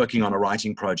 If I'm working on a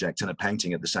writing project and a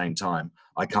painting at the same time,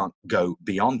 I can't go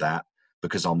beyond that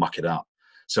because I'll muck it up.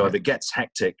 So if it gets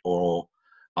hectic or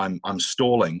I'm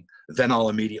stalling, then I'll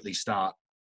immediately start,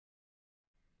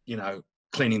 you know,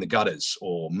 cleaning the gutters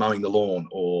or mowing the lawn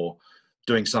or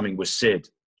doing something with Sid,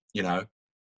 you know.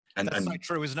 That's so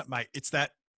true, isn't it, mate?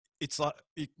 It's like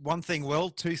one thing well,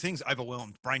 2 things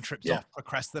overwhelmed, brain trips off,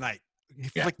 procrastinate. You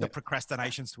flick the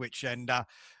procrastination switch, and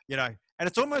you know, and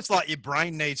it's almost like your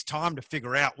brain needs time to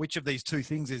figure out which of these 2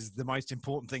 things is the most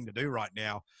important thing to do right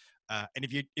now. And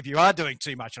if you are doing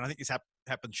too much, and I think this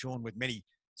happens, Sean, with many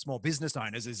small business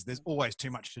owners, is there's always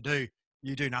too much to do.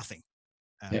 You do nothing.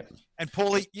 And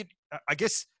Paulie, I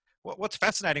guess what's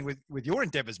fascinating with your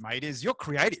endeavors, mate, is you're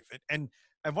creative, and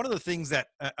one of the things that,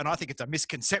 and I think it's a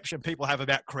misconception people have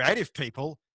about creative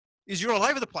people, is you're all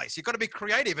over the place. You've got to be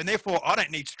creative, and therefore I don't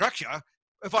need structure.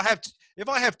 if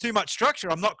I have too much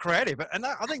structure, I'm not creative. And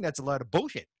I think that's a load of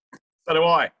bullshit. So do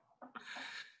I.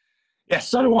 Yeah,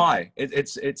 so do I.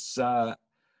 There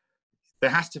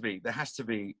has to be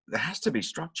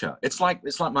structure. It's like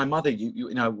my mother.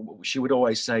 You know, she would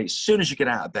always say, as soon as you get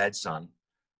out of bed, son,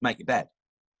 make your bed.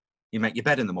 You make your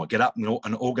bed in the morning. Get up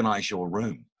and organize your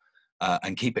room,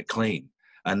 and keep it clean,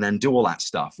 and then do all that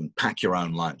stuff and pack your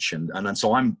own lunch. And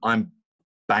so I'm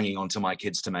banging onto my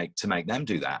kids to make them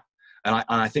do that. And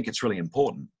I think it's really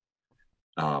important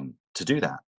to do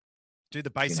that. Do the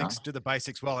basics. Do the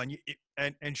basics well.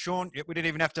 And Sean, we didn't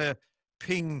even have to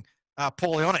ping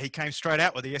Paulie on it. He came straight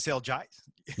out with the SLJs.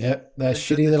 Yeah, those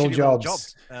shitty little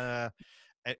jobs. But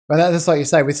that's like you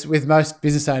say, with most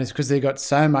business owners, because they've got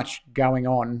so much going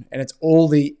on, and it's all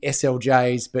the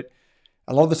SLJs, but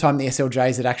a lot of the time the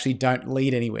SLJs that actually don't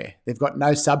lead anywhere. They've got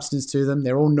no substance to them.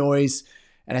 They're all noise,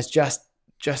 and it's just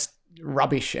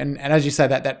rubbish. And as you say,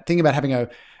 that thing about having a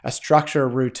structure, a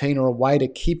routine, or a way to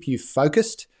keep you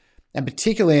focused, and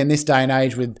particularly in this day and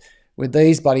age with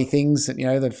these bloody things, you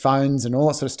know, the phones and all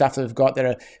that sort of stuff that we've got that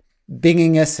are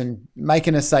binging us and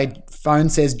making us say, phone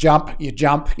says jump, you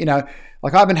jump. You know,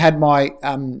 like I haven't had my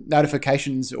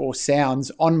notifications or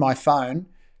sounds on my phone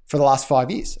for the last 5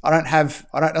 years. It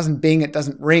doesn't bing, it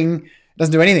doesn't ring, it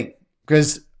doesn't do anything,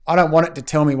 because I don't want it to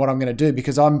tell me what I'm going to do,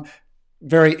 because I'm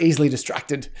very easily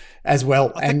distracted as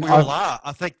well. I think we all are.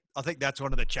 I think that's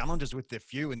one of the challenges with the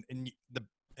few, and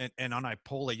I know,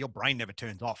 Paulie, your brain never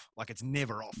turns off. Like, it's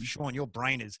never off. Sean, your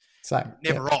brain is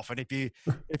never off. And if you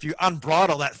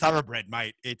unbridle that thoroughbred,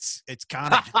 mate, it's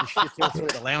carnage. It's shit all through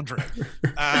the lounge room.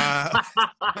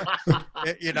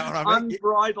 You know what I mean?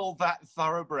 Unbridle that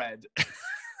thoroughbred.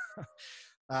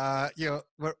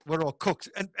 We're all cooks.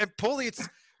 And Paulie,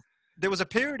 there was a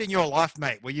period in your life,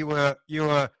 mate, where you were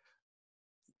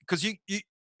because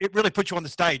it really put you on the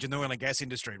stage in the oil and gas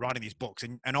industry, writing these books,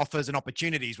 and offers and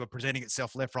opportunities were presenting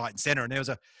itself left, right, and center. And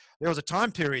there was a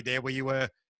time period there where you were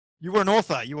an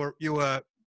author. You were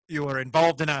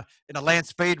involved in a land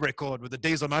speed record with a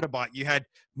diesel motorbike. You had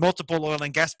multiple oil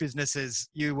and gas businesses.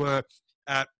 You were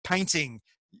painting,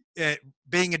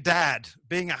 being a dad,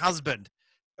 being a husband.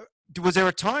 Was there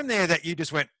a time there that you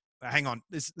just went, hang on,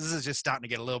 this is just starting to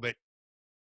get a little bit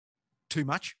too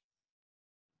much?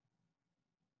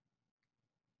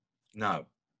 No.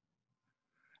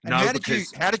 And how did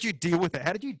you deal with it?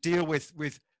 How did you deal with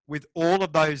all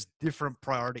of those different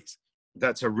priorities?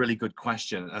 That's a really good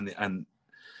question. And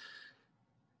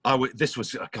this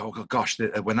was, oh gosh,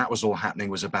 when that was all happening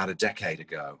was about a decade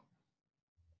ago.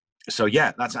 So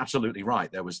yeah, that's absolutely right.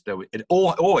 It's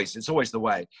always the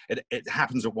way. It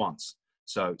happens at once.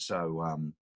 So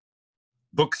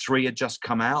book 3 had just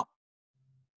come out.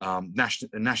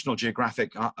 National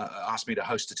Geographic asked me to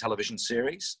host a television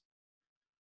series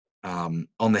on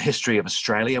the history of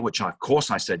Australia, which of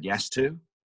course I said yes to.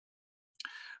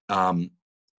 And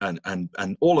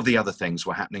all of the other things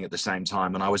were happening at the same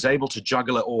time, and I was able to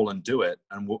juggle it all and do it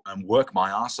and work my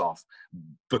ass off,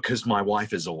 because my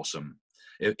wife is awesome.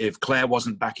 If Claire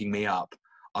wasn't backing me up,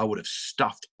 I would have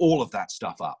stuffed all of that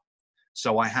stuff up.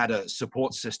 So I had a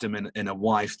support system in a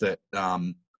wife that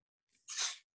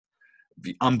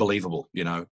unbelievable, you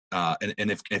know.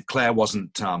 And if Claire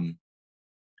wasn't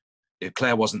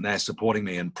there supporting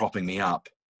me and propping me up,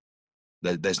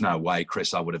 there's no way,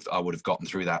 Chris, I would have gotten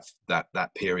through that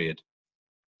period,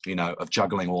 you know, of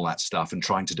juggling all that stuff and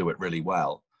trying to do it really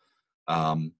well.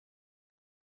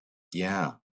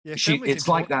 Yeah. It's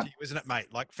like that, you, isn't it, mate?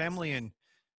 Like family, and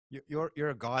you're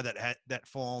a guy that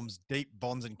forms deep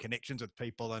bonds and connections with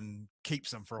people and keeps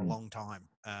them for a long time.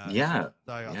 Yeah.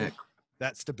 So I think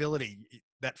that stability,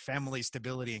 that family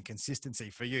stability and consistency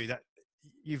for you, that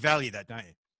you value that, don't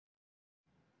you?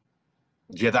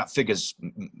 Yeah, that figures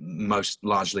most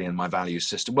largely in my value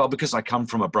system. Well, because I come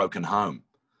from a broken home.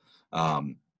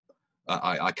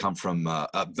 I come from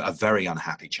a very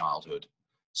unhappy childhood.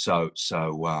 So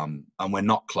and we're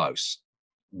not close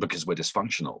because we're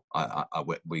dysfunctional.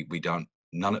 We don't.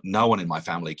 No one in my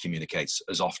family communicates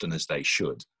as often as they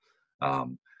should.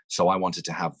 So I wanted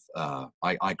to have.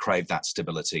 I craved that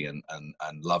stability and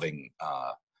loving,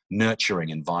 nurturing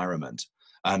environment.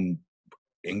 And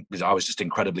I was just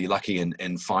incredibly lucky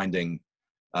in finding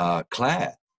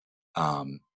Claire,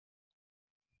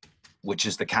 which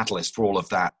is the catalyst for all of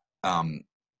that.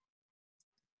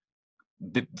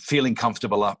 Feeling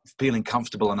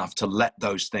comfortable enough to let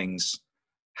those things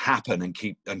happen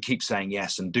and keep saying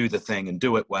yes and do the thing and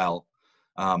do it well,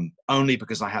 only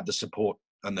because I had the support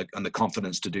and the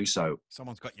confidence to do so.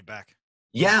 Someone's got your back.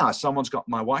 Yeah,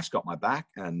 my wife's got my back.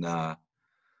 And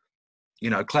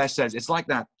you know, Claire says it's like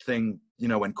that thing, you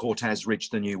know, when Cortez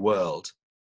reached the New World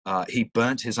he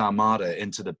burnt his Armada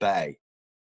into the bay,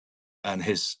 and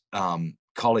his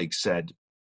colleague said,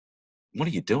 "What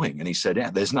are you doing?" And he said,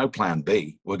 "Yeah, there's no plan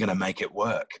B. We're going to make it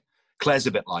work." Claire's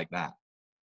a bit like that.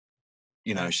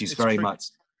 You know, she's very true. I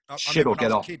I shit remember or when I get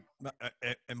was a off.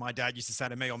 kid, and my dad used to say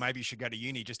to me, "Or maybe you should go to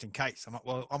uni just in case." I'm like,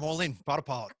 "Well, I'm all in, butter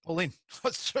pilot, all in."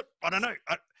 I don't know.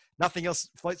 Nothing else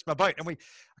floats my boat. And I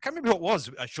can't remember who it was,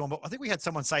 Sean, but I think we had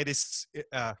someone say this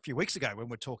a few weeks ago when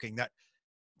we're talking, that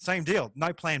same deal,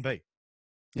 no plan B.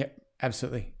 Yeah,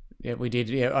 absolutely. Yeah, we did.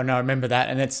 Yeah, I know. I remember that.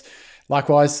 And it's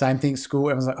likewise, same thing, school.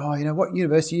 Everyone's like, "Oh, you know, what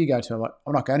university you go to?" I'm like,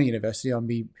 "I'm not going to university. I'll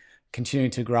be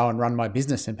continuing to grow and run my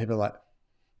business." And people are like,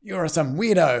 "You're some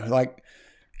weirdo. Like,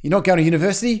 you're not going to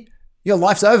university? Your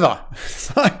life's over."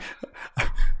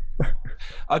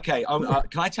 Okay,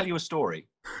 can I tell you a story?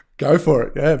 Go for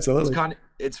it. Yeah, absolutely.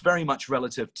 It's very much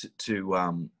relative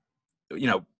to you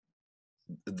know,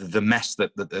 the mess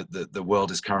that the world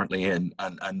is currently in,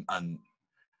 and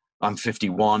I'm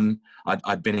 51.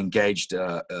 I'd been engaged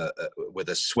with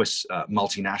a Swiss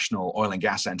multinational oil and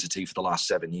gas entity for the last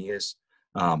 7 years.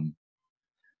 I'm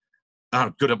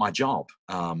good at my job,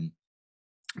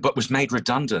 but was made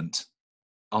redundant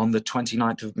on the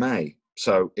 29th of May.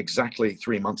 So exactly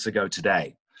 3 months ago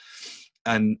today.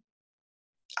 And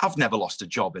I've never lost a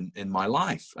job in my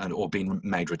life or been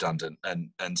made redundant.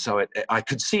 And so I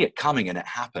could see it coming, and it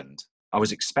happened. I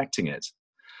was expecting it.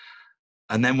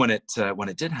 And then when it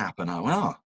did happen, I went,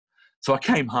 oh. So I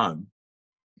came home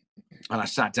and I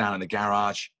sat down in the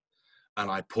garage and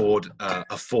I poured a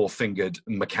 4-fingered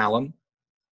Macallan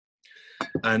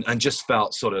and just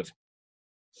felt sort of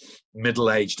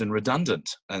middle-aged and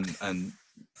redundant. And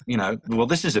you know, well,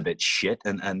 this is a bit shit,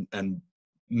 and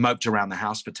moped around the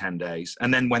house for 10 days,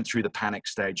 and then went through the panic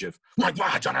stage of, like, wow,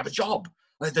 I don't have a job.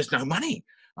 There's no money.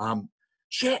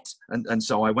 Shit. And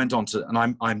so I went on to, and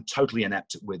I'm totally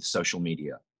inept with social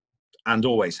media and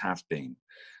always have been.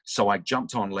 So I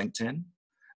jumped on LinkedIn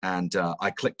and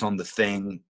I clicked on the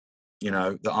thing, you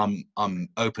know, that I'm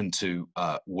open to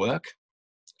work.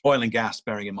 Oil and gas,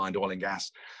 bearing in mind oil and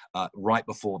gas, right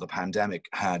before the pandemic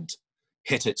had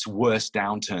hit its worst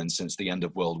downturn since the end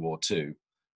of World War II.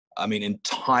 I mean,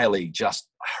 entirely just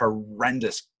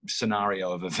horrendous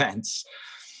scenario of events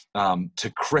to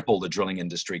cripple the drilling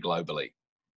industry globally,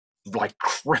 like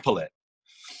cripple it.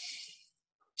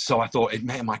 So I thought,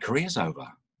 my career's over,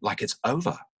 like it's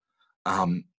over.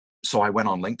 So I went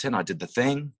on LinkedIn, I did the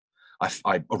thing.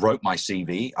 I wrote my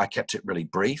CV. I kept it really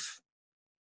brief,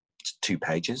 2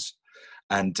 pages.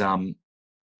 And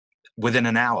within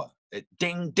an hour,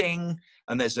 ding, ding.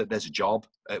 And there's a job.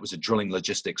 It was a drilling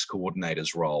logistics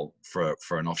coordinator's role for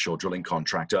an offshore drilling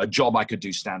contractor, a job I could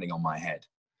do standing on my head.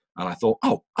 And I thought,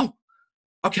 oh,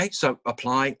 okay. So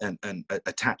apply and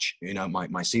attach, you know, my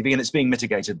CV, and it's being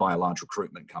mitigated by a large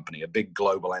recruitment company, a big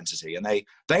global entity. And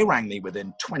they rang me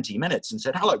within 20 minutes and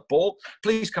said, "Hello, Paul,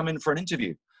 please come in for an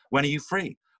interview. When are you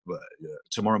free?"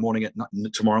 Tomorrow morning at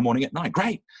 9.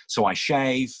 Great. So I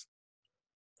shave,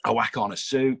 I whack on a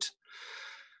suit,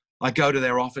 I go to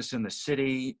their office in the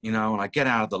city, you know, and I get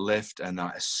out of the lift. And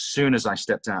as soon as I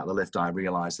stepped out of the lift, I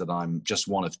realized that I'm just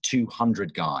one of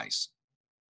 200 guys.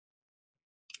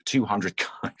 200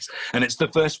 guys. And it's the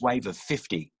first wave of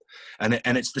 50. And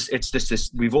it's this,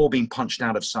 we've all been punched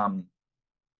out of some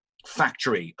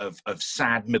factory of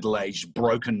sad, middle-aged,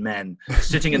 broken men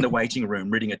sitting in the waiting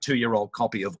room, reading a 2-year-old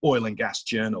copy of Oil and Gas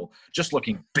Journal, just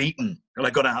looking beaten. And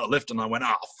I got out of the lift and I went,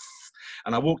 oh,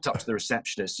 and I walked up to the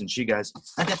receptionist and she goes,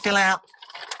 "And then fill out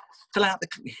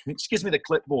she gives me the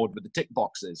clipboard with the tick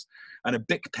boxes and a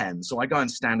Bic pen." So I go and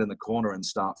stand in the corner and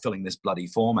start filling this bloody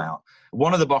form out.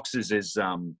 One of the boxes is,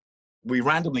 we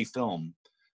randomly film,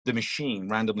 the machine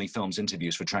randomly films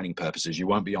interviews for training purposes. You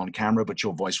won't be on camera, but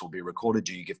your voice will be recorded.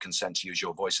 Do you give consent to use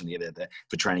your voice in the event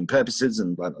for training purposes?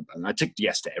 And I ticked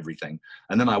yes to everything.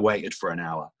 And then I waited for an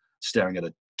hour staring at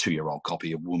a 2-year-old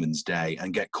copy of Woman's Day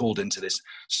and get called into this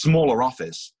smaller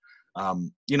office.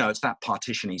 You know, it's that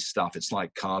partition-y stuff. It's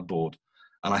like cardboard.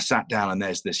 And I sat down and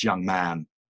there's this young man,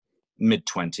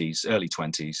 mid-20s, early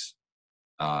 20s,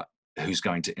 who's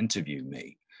going to interview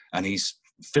me. And he's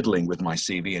fiddling with my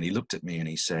CV and he looked at me and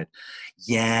he said,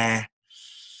 "Yeah,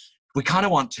 we kind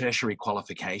of want tertiary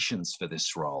qualifications for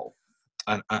this role."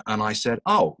 And I said,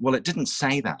 "Oh, well, it didn't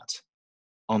say that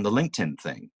on the LinkedIn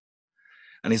thing."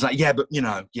 And he's like, "Yeah, but, you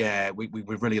know, yeah,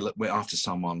 we're after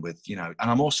someone with, you know," and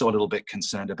I'm also a little bit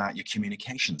concerned about your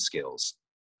communication skills.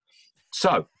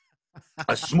 So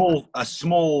a small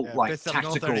Yeah, like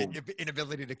tactical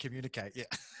inability to communicate. Yeah.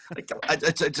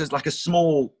 it's like a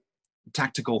small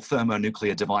tactical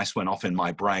thermonuclear device went off in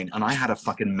my brain and I had a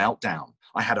fucking meltdown.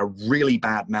 I had a really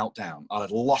bad meltdown. I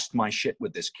had lost my shit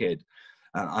with this kid.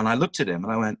 And I looked at him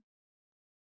and I went,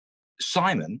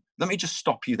 Simon, let me just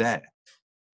stop you there.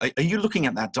 Are you looking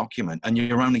at that document and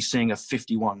you're only seeing a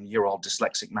 51-year-old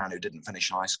dyslexic man who didn't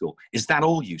finish high school? Is that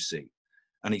all you see?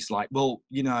 And he's like, well,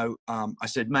 I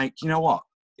said, mate, you know what?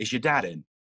 Is your dad in?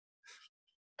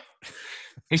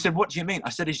 He said, what do you mean? I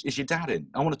said, is your dad in?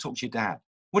 I want to talk to your dad.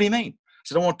 What do you mean? I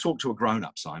said, I want to talk to a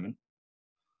grown-up, Simon.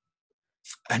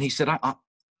 And he said,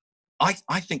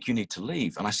 I think you need to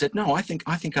leave. And I said, no, I think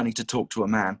I need to talk to a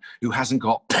man who hasn't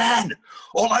got pen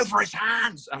all over his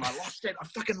hands. And I lost it. I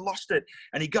fucking lost it.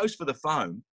 And he goes for the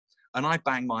phone and I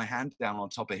bang my hand down on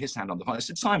top of his hand on the phone. I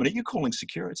said, Simon, are you calling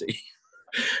security?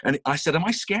 And I said, am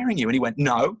I scaring you? And he went,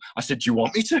 no. I said, do you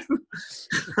want me to?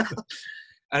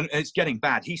 And it's getting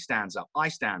bad. He stands up. I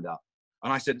stand up.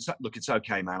 And I said, look, it's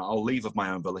okay, man. I'll leave of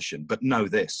my own volition. But know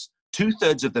this.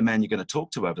 2/3 of the men you're going to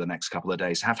talk to over the next couple of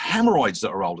days have hemorrhoids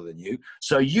that are older than you.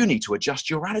 So you need to adjust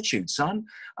your attitude, son.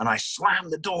 And I slammed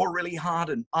the door really hard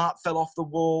and art fell off the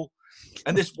wall.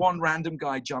 And this one random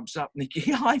guy jumps up and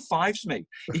he high-fives me.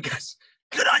 He goes,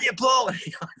 good on you, Paul. And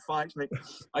he high-fives me.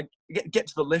 I get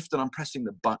to the lift and I'm pressing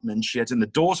the button and shit. And the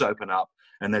doors open up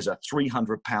and there's a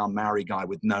 300-pound Maori guy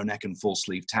with no neck and full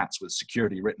sleeve tats with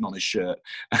security written on his shirt.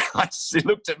 And he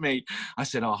looked at me. I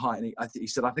said, oh, hi. And he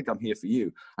said, I think I'm here for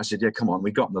you. I said, yeah, come on.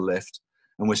 We got in the lift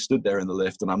and we're stood there in the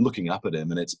lift and I'm looking up at him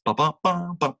and it's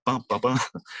ba-ba-ba-ba-ba-ba.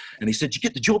 And he said, you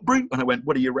get the job, Brute? And I went,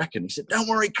 what do you reckon? He said, don't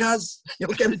worry, cuz,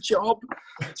 you'll get a job.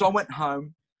 So I went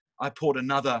home. I poured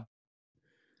another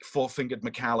 4-fingered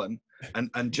Macallan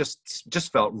and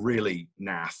just felt really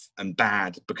naff and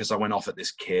bad because I went off at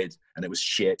this kid and it was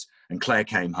shit. And Claire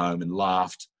came home and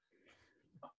laughed.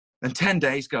 And 10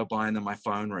 days go by and then my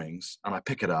phone rings and I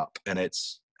pick it up and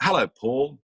it's, hello,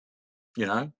 Paul.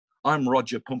 I'm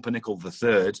Roger Pumpernickel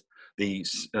III, the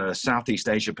Southeast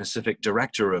Asia Pacific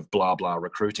Director of blah, blah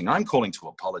recruiting. I'm calling to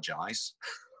apologize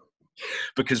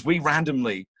because we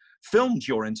randomly filmed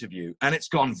your interview and it's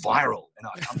gone viral in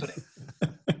our company.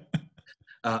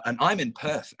 And I'm in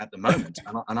Perth at the moment,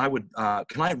 and I would,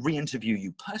 can I re-interview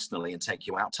you personally and take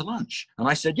you out to lunch? And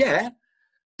I said, yeah,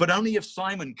 but only if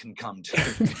Simon can come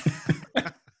too.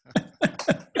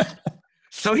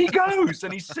 So he goes,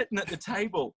 and he's sitting at the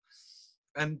table.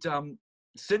 And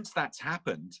since that's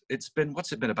happened,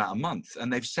 what's it been, about a month,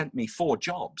 and they've sent me 4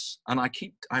 jobs, and I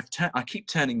keep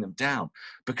turning them down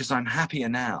because I'm happier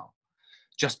now,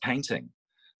 just painting,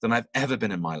 than I've ever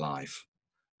been in my life.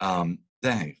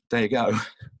 There you go.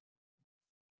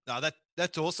 No,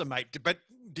 that's awesome, mate. But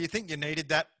do you think you needed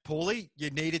that, Paulie? You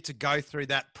needed to go through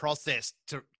that process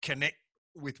to connect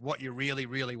with what you really,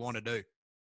 really want to do.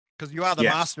 Because you are the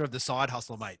master of the side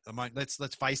hustle, mate. I mean,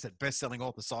 let's face it, best-selling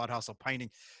author, side hustle, painting.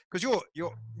 Because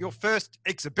your first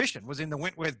exhibition was in the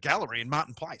Wentworth Gallery in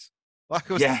Martin Place.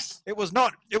 Like it was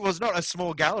not a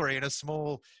small gallery and a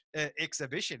small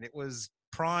exhibition. It was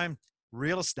prime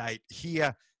real estate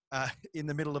here. In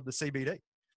the middle of the CBD.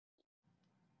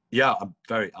 Yeah,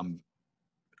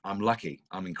 I'm lucky.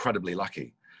 I'm incredibly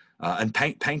lucky. And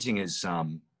painting is, I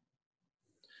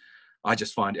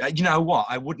just find, you know what?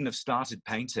 I wouldn't have started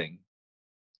painting.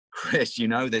 Chris, you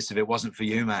know this if it wasn't for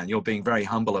you, man. You're being very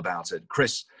humble about it.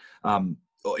 Chris,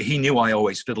 he knew I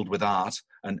always fiddled with art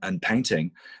and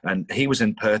painting, and he was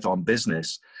in Perth on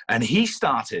business. And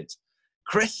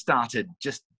Chris started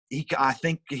I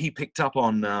think he picked up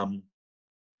on,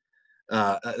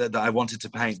 that I wanted to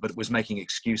paint, but it was making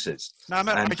excuses. No,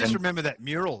 mate, I just remember that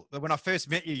mural. When I first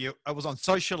met you, I was on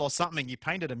social or something. You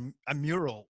painted a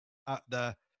mural at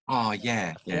the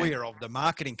foyer of the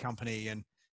marketing company, and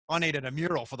I needed a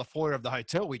mural for the foyer of the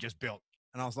hotel we just built.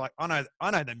 And I was like, I know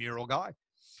the mural guy.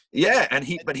 Yeah,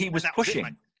 but he was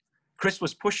pushing. Chris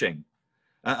was pushing,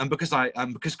 and because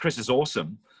Chris is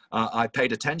awesome, I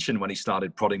paid attention when he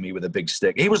started prodding me with a big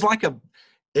stick. He was like a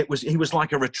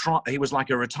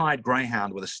retired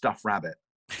greyhound with a stuffed rabbit,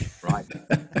 right?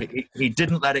 he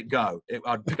didn't let it go.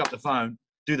 I'd pick up the phone,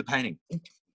 do the painting.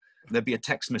 There'd be a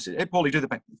text message. Hey, Paulie, do the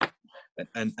painting.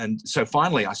 And so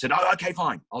finally I said, oh, okay,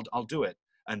 fine. I'll do it.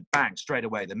 And bang, straight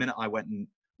away, the minute I went and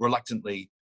reluctantly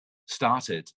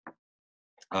started,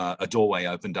 a doorway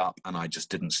opened up and I just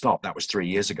didn't stop. That was 3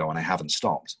 years ago and I haven't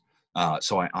stopped.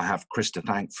 So I have Chris to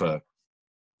thank for,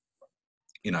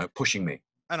 pushing me.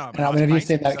 I mean, have you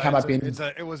seen that come up in?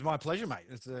 It was my pleasure, mate.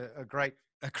 It's a great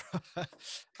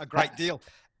deal.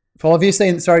 Paul, have you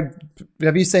seen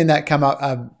that come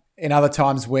up in other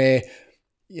times where,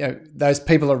 those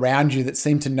people around you that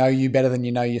seem to know you better than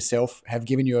you know yourself have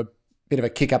given you a bit of a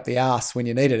kick up the arse when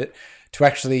you needed it to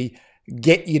actually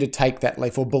get you to take that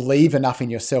leap or believe enough in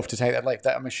yourself to take that leap?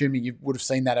 I'm assuming you would have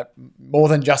seen that more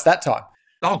than just that time.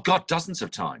 Oh God, dozens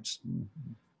of times.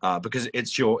 because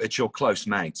it's your close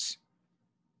mates.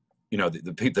 You know,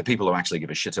 the people who actually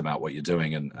give a shit about what you're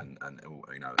doing and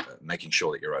you know, making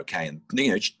sure that you're okay. And,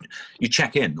 you know, you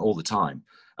check in all the time.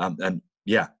 And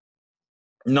yeah,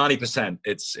 90%,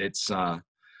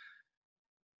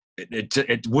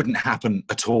 it wouldn't happen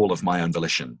at all of my own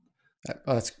volition.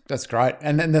 Oh, that's great.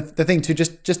 And then the thing too,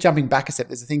 just jumping back a step,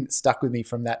 there's a thing that stuck with me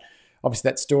from that, obviously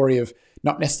that story of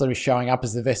not necessarily showing up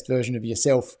as the best version of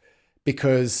yourself,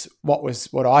 because what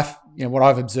I've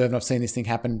observed, and I've seen this thing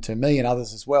happen to me and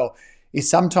others as well, is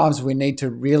sometimes we need to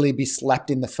really be slapped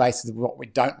in the face with what we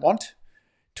don't want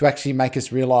to actually make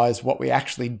us realize what we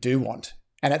actually do want.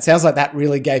 And it sounds like that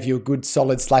really gave you a good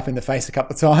solid slap in the face a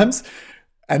couple of times.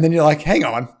 And then you're like, hang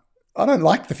on, I don't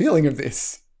like the feeling of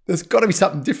this. There's got to be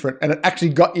something different. And it actually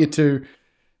got you to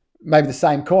maybe the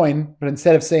same coin, but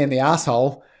instead of seeing the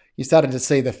asshole, you started to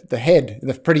see the head,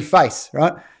 the pretty face,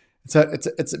 right? So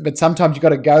but sometimes you've got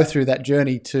to go through that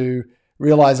journey to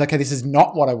realize, okay, this is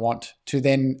not what I want, to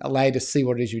then allow you to see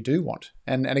what it is you do want.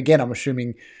 And again, I'm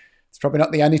assuming it's probably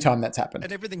not the only time that's happened.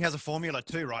 And everything has a formula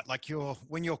too, right? Like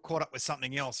when you're caught up with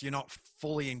something else, you're not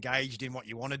fully engaged in what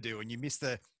you want to do, and you miss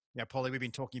the, you know, Polly, we've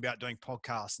been talking about doing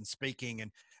podcasts and speaking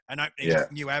and opening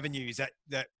new avenues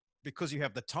that because you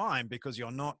have the time, because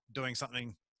you're not doing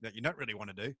something that you don't really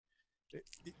want to do,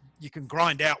 you can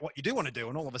grind out what you do want to do.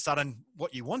 And all of a sudden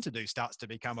what you want to do starts to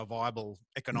become a viable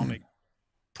economic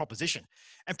proposition.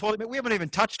 And Paul, we haven't even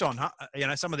touched on, you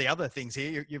know, some of the other things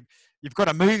here. You've got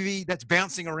a movie that's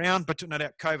bouncing around, but no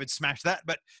doubt COVID smashed that.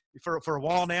 But for a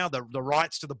while now, the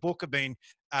rights to the book have been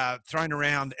thrown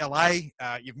around LA.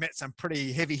 You've met some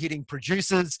pretty heavy hitting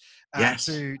producers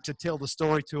to tell the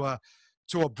story to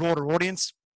a broader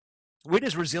audience. Where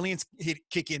does resilience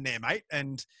kick in there, mate?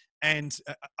 And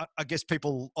I guess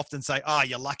people often say, "Oh,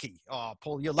 you're lucky. Oh,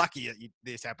 Paul, you're lucky that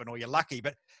this happened, or you're lucky."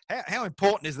 But how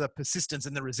important is the persistence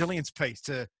and the resilience piece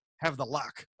to have the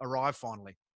luck arrive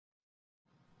finally?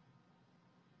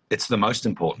 It's the most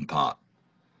important part,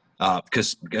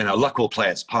 because, you know, luck will play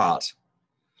its part.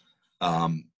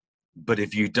 But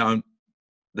if you don't,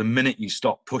 the minute you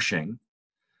stop pushing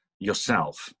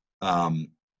yourself,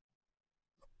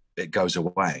 it goes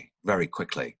away very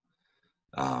quickly.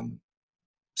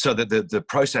 So the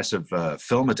process of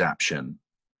film adaptation,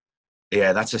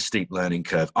 yeah, that's a steep learning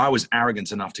curve. I was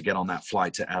arrogant enough to get on that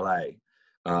flight to LA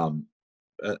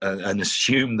and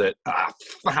assume that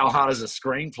how hard is a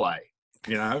screenplay?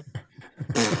 You know,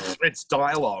 it's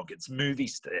dialogue, it's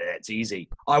it's easy.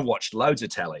 I watched loads of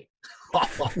telly.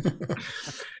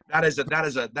 That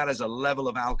is a level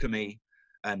of alchemy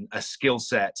and a skill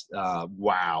set.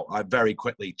 Wow! I very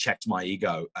quickly checked my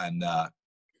ego and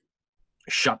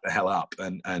shut the hell up.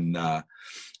 And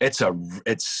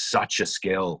it's such a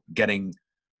skill getting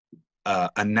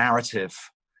a narrative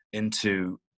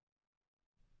into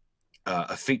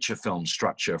a feature film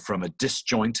structure from a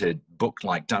disjointed book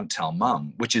like Don't Tell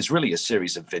Mum, which is really a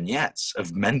series of vignettes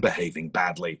of men behaving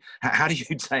badly. How do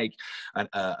you take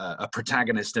a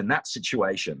protagonist in that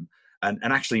situation and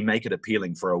actually make it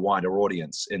appealing for a wider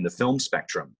audience in the film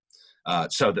spectrum,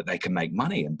 so that they can make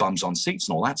money and bums on seats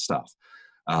and all that stuff?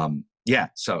 Yeah,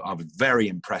 so I was very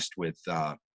impressed with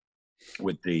the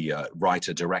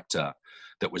writer-director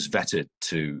that was vetted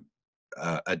to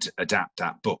adapt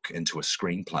that book into a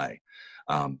screenplay.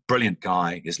 Brilliant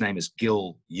guy. His name is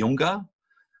Gil Junger.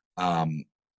 And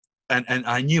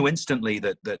I knew instantly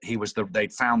that he was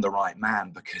they'd found the right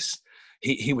man, because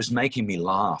he was making me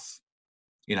laugh,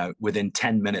 you know, within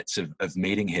 10 minutes of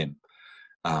meeting him.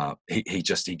 He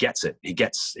gets it. He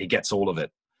gets all of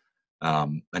it.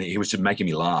 And he was just making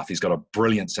me laugh. He's got a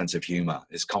brilliant sense of humor.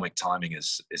 His comic timing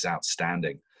is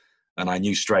outstanding. And I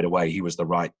knew straight away he was the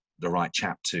right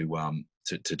chap to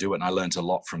do it. And I learned a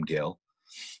lot from Gil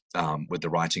with the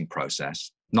writing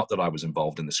process. Not that I was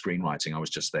involved in the screenwriting. I was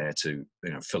just there to,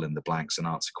 you know, fill in the blanks and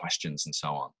answer questions and so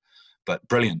on. But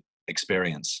brilliant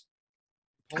experience.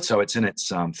 So it's in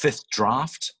its fifth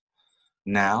draft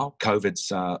now.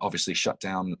 COVID's obviously shut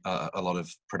down a lot of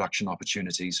production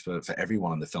opportunities for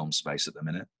everyone in the film space at the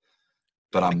minute.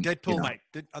 But I'm Deadpool, you know,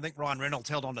 mate. I think Ryan Reynolds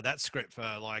held on to that script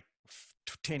for like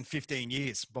 10, 15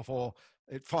 years before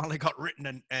it finally got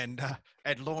written and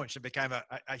launched and became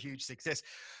a huge success.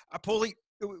 Paulie,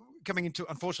 coming into,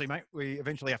 unfortunately, mate, we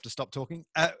eventually have to stop talking.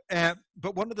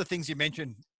 But one of the things you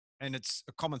mentioned, and it's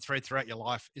a common thread throughout your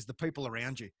life, is the people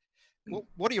around you.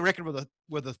 What do you reckon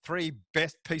were the three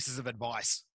best pieces of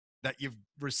advice that you've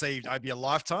received over your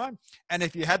lifetime? And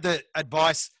if you had the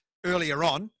advice earlier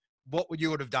on, what would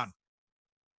you have done?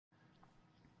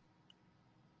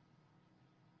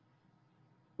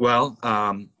 well,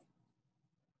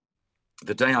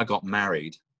 the day I got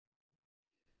married,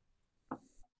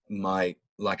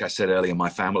 like I said earlier, my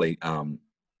family,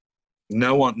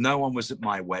 no one was at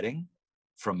my wedding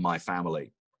from my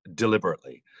family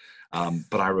deliberately.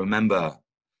 But I remember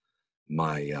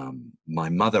my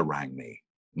mother rang me,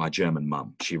 my German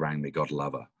mum. She rang me, God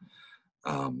love her,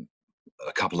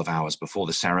 a couple of hours before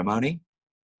the ceremony.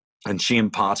 And she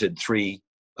imparted 3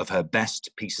 of her best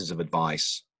pieces of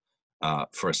advice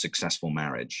for a successful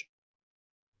marriage.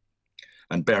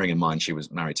 And bearing in mind, she was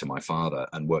married to my father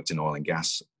and worked in oil and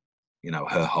gas,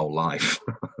 her whole life.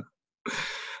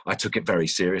 I took it very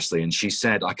seriously. And she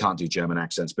said, I can't do German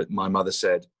accents, but my mother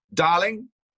said, darling,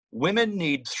 women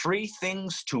need 3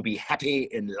 things to be happy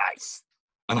in life.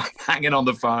 And I'm hanging on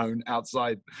the phone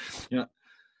outside.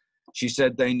 She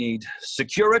said they need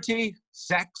security,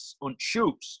 sex, and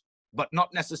shoes, but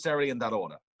not necessarily in that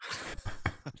order.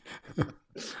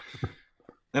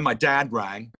 Then my dad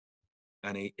rang,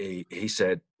 and he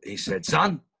said,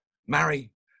 son,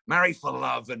 marry for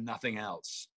love and nothing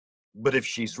else. But if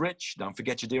she's rich, don't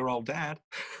forget your dear old dad.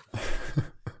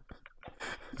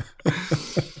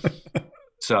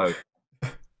 So,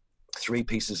 3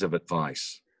 pieces of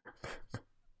advice.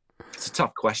 It's a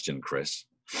tough question, Chris.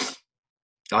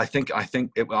 I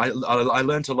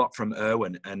learned a lot from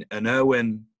Erwin, and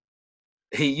Erwin,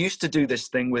 he used to do this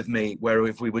thing with me where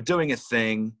if we were doing a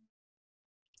thing,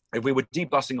 if we were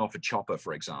debussing off a chopper,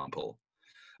 for example,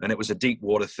 and it was a deep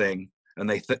water thing, and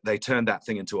they turned that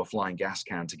thing into a flying gas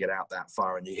can to get out that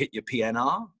far, and you hit your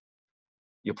PNR,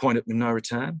 your point of no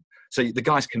return. So the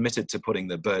guy's committed to putting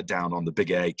the bird down on the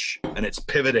big H, and it's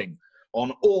pivoting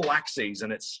on all axes,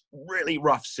 and it's really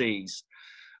rough seas.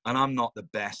 And I'm not the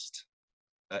best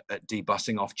at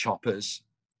debussing off choppers.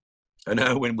 And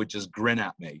Erwin would just grin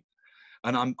at me.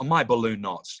 And I'm my balloon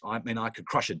knots. I mean, I could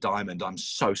crush a diamond. I'm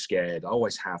so scared. I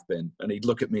always have been. And he'd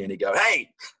look at me and he'd go, hey,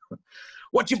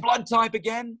 what's your blood type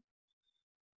again?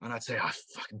 And I'd say,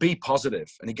 be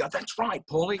positive. And he'd go, that's right,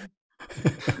 Paulie.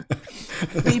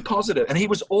 Be positive. And he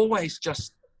was always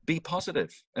just be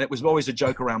positive. And it was always a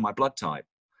joke around my blood type.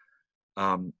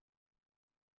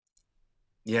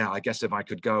 Yeah, I guess if I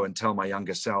could go and tell my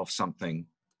younger self something,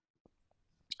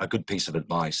 a good piece of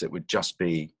advice, it would just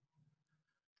be,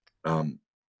 don't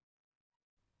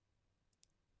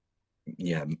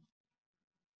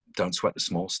sweat the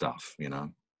small stuff,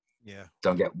 Yeah.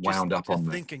 Don't get wound up on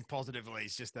thinking positively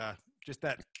is just that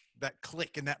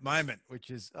click in that moment, which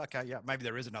is, okay, yeah, maybe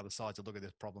there is another side to look at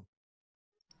this problem.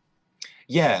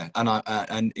 Yeah.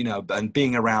 And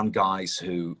being around guys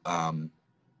who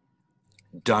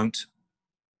don't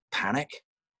panic,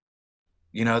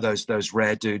 those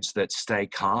rare dudes that stay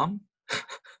calm,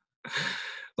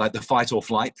 like the fight or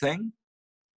flight thing.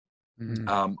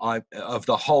 Of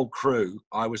the whole crew,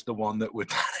 I was the one that would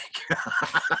panic.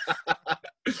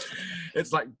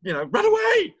 It's like, run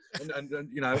away, and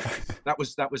that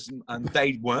was, and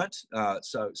they weren't.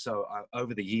 So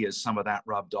over the years, some of that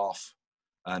rubbed off,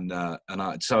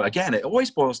 so again, it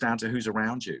always boils down to who's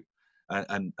around you,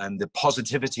 and the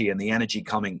positivity and the energy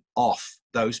coming off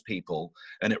those people,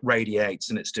 and it radiates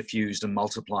and it's diffused and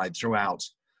multiplied throughout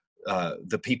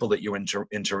the people that you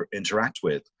interact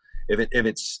with. If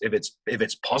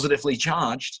it's positively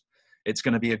charged, it's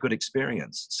going to be a good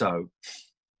experience. So,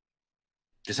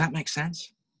 does that make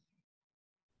sense?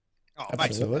 Oh,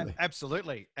 absolutely, mate,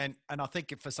 absolutely. And I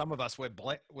think for some of us, we're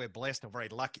blessed or very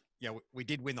lucky. We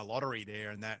did win the lottery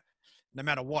there, and that no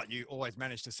matter what, you always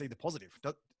manage to see the positive.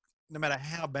 No matter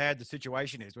how bad the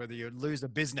situation is, whether you lose a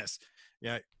business,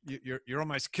 you're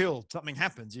almost killed. Something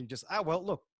happens. You just, well,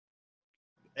 look,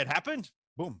 it happened.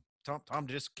 Boom. Time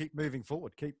to just keep moving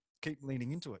forward. Keep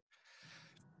leaning into it.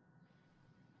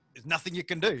 There's nothing you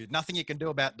can do. Nothing you can do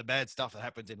about the bad stuff that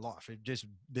happens in life.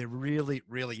 There really,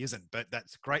 really isn't. But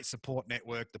that's a great support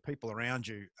network. The people around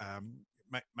you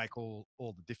make all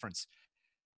the difference.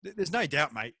 There's no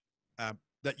doubt, mate,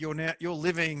 that you're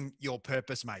living your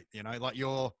purpose, mate. Like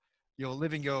you're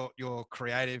living your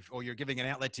creative, or you're giving an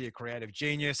outlet to your creative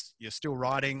genius. You're still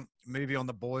writing movie on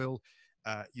the boil.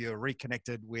 You're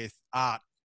reconnected with art.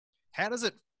 How does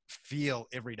it feel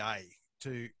every day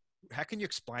how can you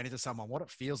explain it to someone what it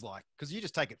feels like? Because you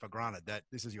just take it for granted that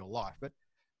this is your life, but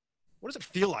what does it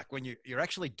feel like when you're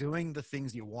actually doing the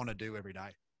things you want to do every day?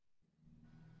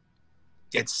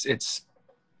 It's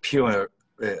pure,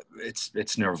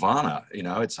 it's nirvana,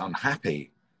 I'm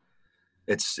happy.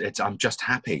 I'm just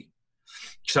happy.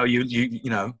 So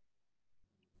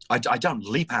I don't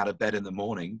leap out of bed in the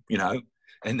morning,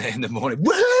 in the morning,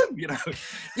 woohoo,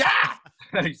 yeah.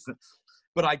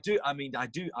 But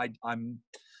I'm,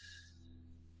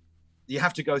 you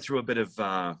have to go through a bit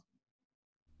of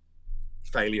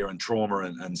failure and trauma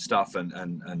and stuff.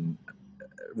 And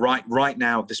right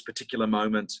now, this particular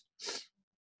moment,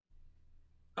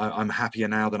 I'm happier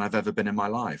now than I've ever been in my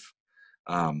life.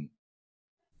 And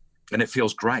it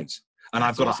feels great. And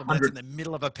That's I've got awesome. That's in the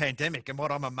middle of a pandemic. And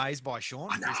what I'm amazed by, Sean,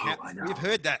 I know. we've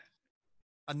heard that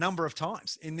a number of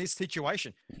times in this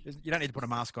situation. You don't need to put a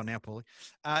mask on now, Paulie.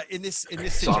 In this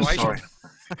situation,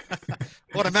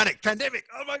 automatic pandemic.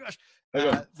 Oh my gosh,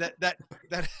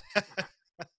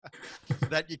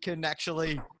 that you can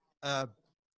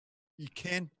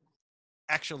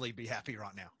actually be happy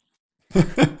right now.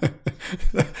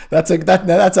 That's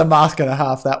a mask and a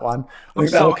half. That one.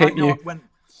 That'll keep you.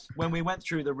 When we went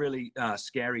through the really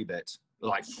scary bit,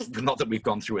 like, not that we've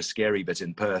gone through a scary bit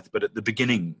in Perth, but at the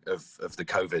beginning of the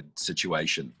COVID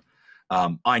situation,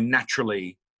 I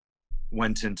naturally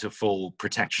went into full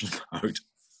protection mode.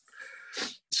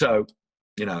 So,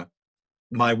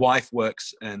 my wife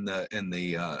works in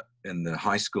the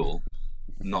high school,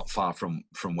 not far from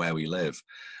where we live,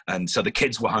 and so the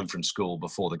kids were home from school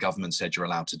before the government said you're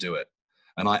allowed to do it,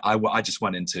 and I just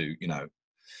went into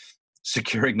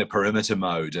securing the perimeter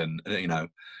mode, and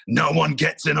no one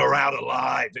gets in or out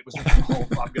alive. It was I'm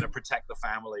going to protect the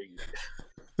family.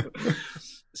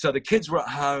 So the kids were at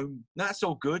home. That's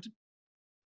all good.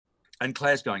 And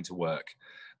Claire's going to work.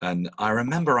 And I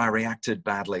remember I reacted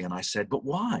badly, and I said, but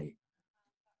why?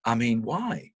 I mean,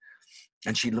 why?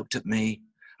 And she looked at me,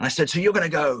 and I said, so you're going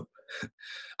to go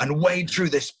and wade through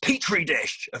this petri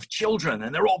dish of children,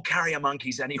 and they're all carrier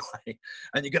monkeys anyway,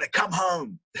 and you're going to come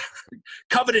home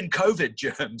covered in COVID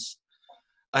germs.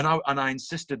 And I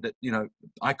insisted that,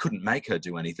 I couldn't make her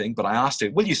do anything, but I asked her,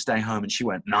 will you stay home? And she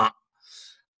went, nah.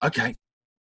 Okay.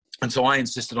 And so I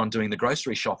insisted on doing the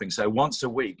grocery shopping. So once a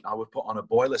week, I would put on a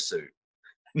boiler suit.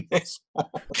 And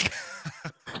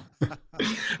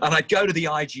I'd go to the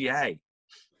IGA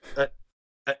at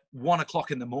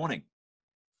 1:00 in the morning,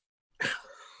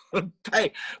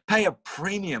 pay a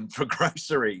premium for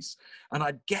groceries. And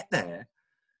I'd get there,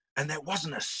 and there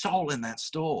wasn't a soul in that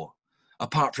store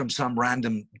apart from some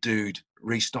random dude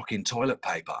restocking toilet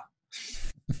paper.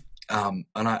 And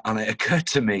it occurred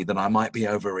to me that I might be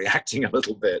overreacting a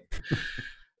little bit.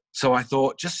 So I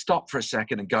thought, just stop for a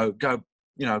second and go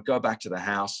back to the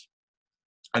house.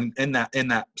 And in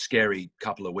that scary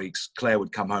couple of weeks, Claire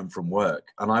would come home from work,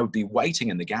 and I would be waiting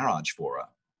in the garage for her.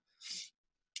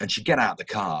 And she'd get out of the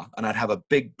car, and I'd have a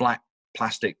big black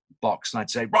plastic box, and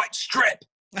I'd say, right, strip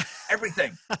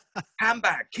everything.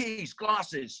 Handbag, keys,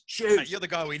 glasses, shoes. Mate, you're the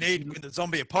guy we need when the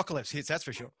zombie apocalypse hits, that's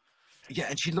for sure. Yeah,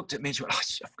 and she looked at me and she went,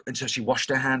 and so she washed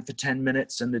her hand for 10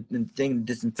 minutes and the thing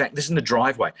disinfect. This is in the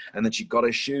driveway. And then she got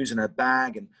her shoes and her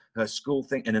bag and her school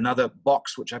thing in another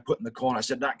box, which I put in the corner. I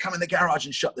said, no, come in the garage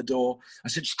and shut the door. I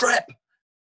said, strip.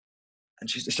 And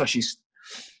she's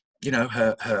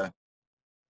her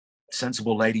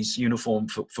sensible lady's uniform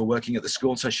for working at the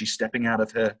school. So she's stepping out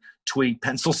of her tweed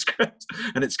pencil skirt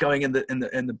and it's going in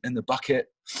the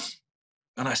bucket.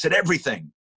 And I said,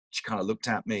 everything. She kind of looked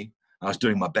at me. I was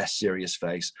doing my best serious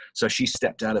face. So she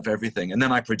stepped out of everything. And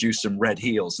then I produced some red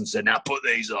heels and said, now put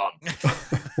these on.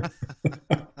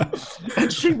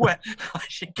 And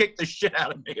she kicked the shit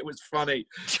out of me. It was funny.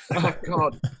 Oh,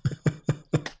 God.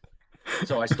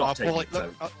 So I stopped taking it.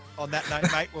 Look, on that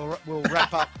note, mate, we'll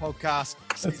wrap up podcast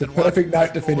season. That's the perfect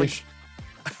note to finish.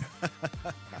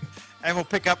 And we'll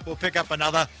pick up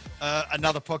another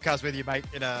podcast with you, mate,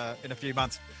 in a few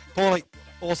months. Paulie,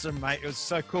 awesome, mate. It was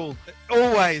so cool.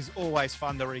 Always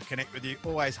fun to reconnect with you.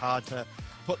 Always hard to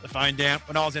put the phone down.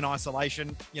 When I was in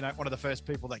isolation, one of the first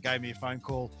people that gave me a phone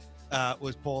call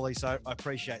was Paulie. So I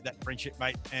appreciate that friendship,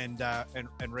 mate, and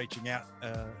reaching out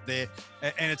there.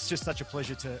 And it's just such a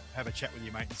pleasure to have a chat with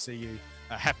you, mate, and see you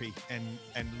happy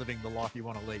and living the life you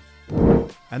want to lead.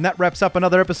 And that wraps up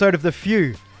another episode of The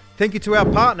Few. Thank you to our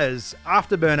partners,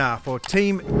 Afterburner, for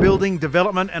team building,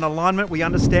 development and alignment. We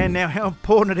understand now how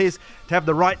important it is to have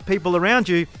the right people around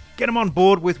you. Get them on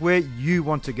board with where you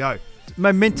want to go.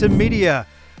 Momentum Media,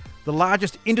 the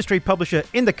largest industry publisher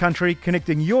in the country,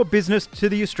 connecting your business to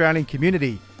the Australian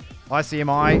community.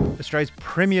 ICMI, Australia's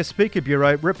premier speaker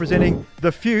bureau, representing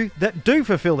the few that do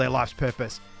fulfill their life's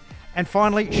purpose. And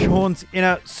finally, Sean's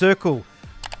Inner Circle,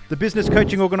 the business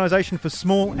coaching organisation for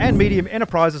small and medium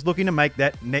enterprises looking to make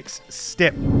that next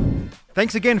step.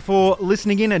 Thanks again for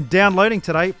listening in and downloading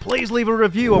today. Please leave a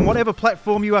review on whatever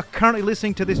platform you are currently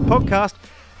listening to this podcast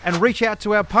and reach out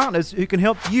to our partners who can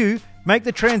help you make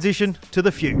the transition to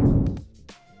the few.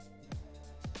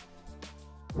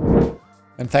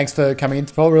 And thanks for coming in,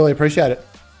 Paul. Really appreciate it.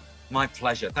 My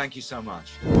pleasure. Thank you so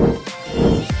much.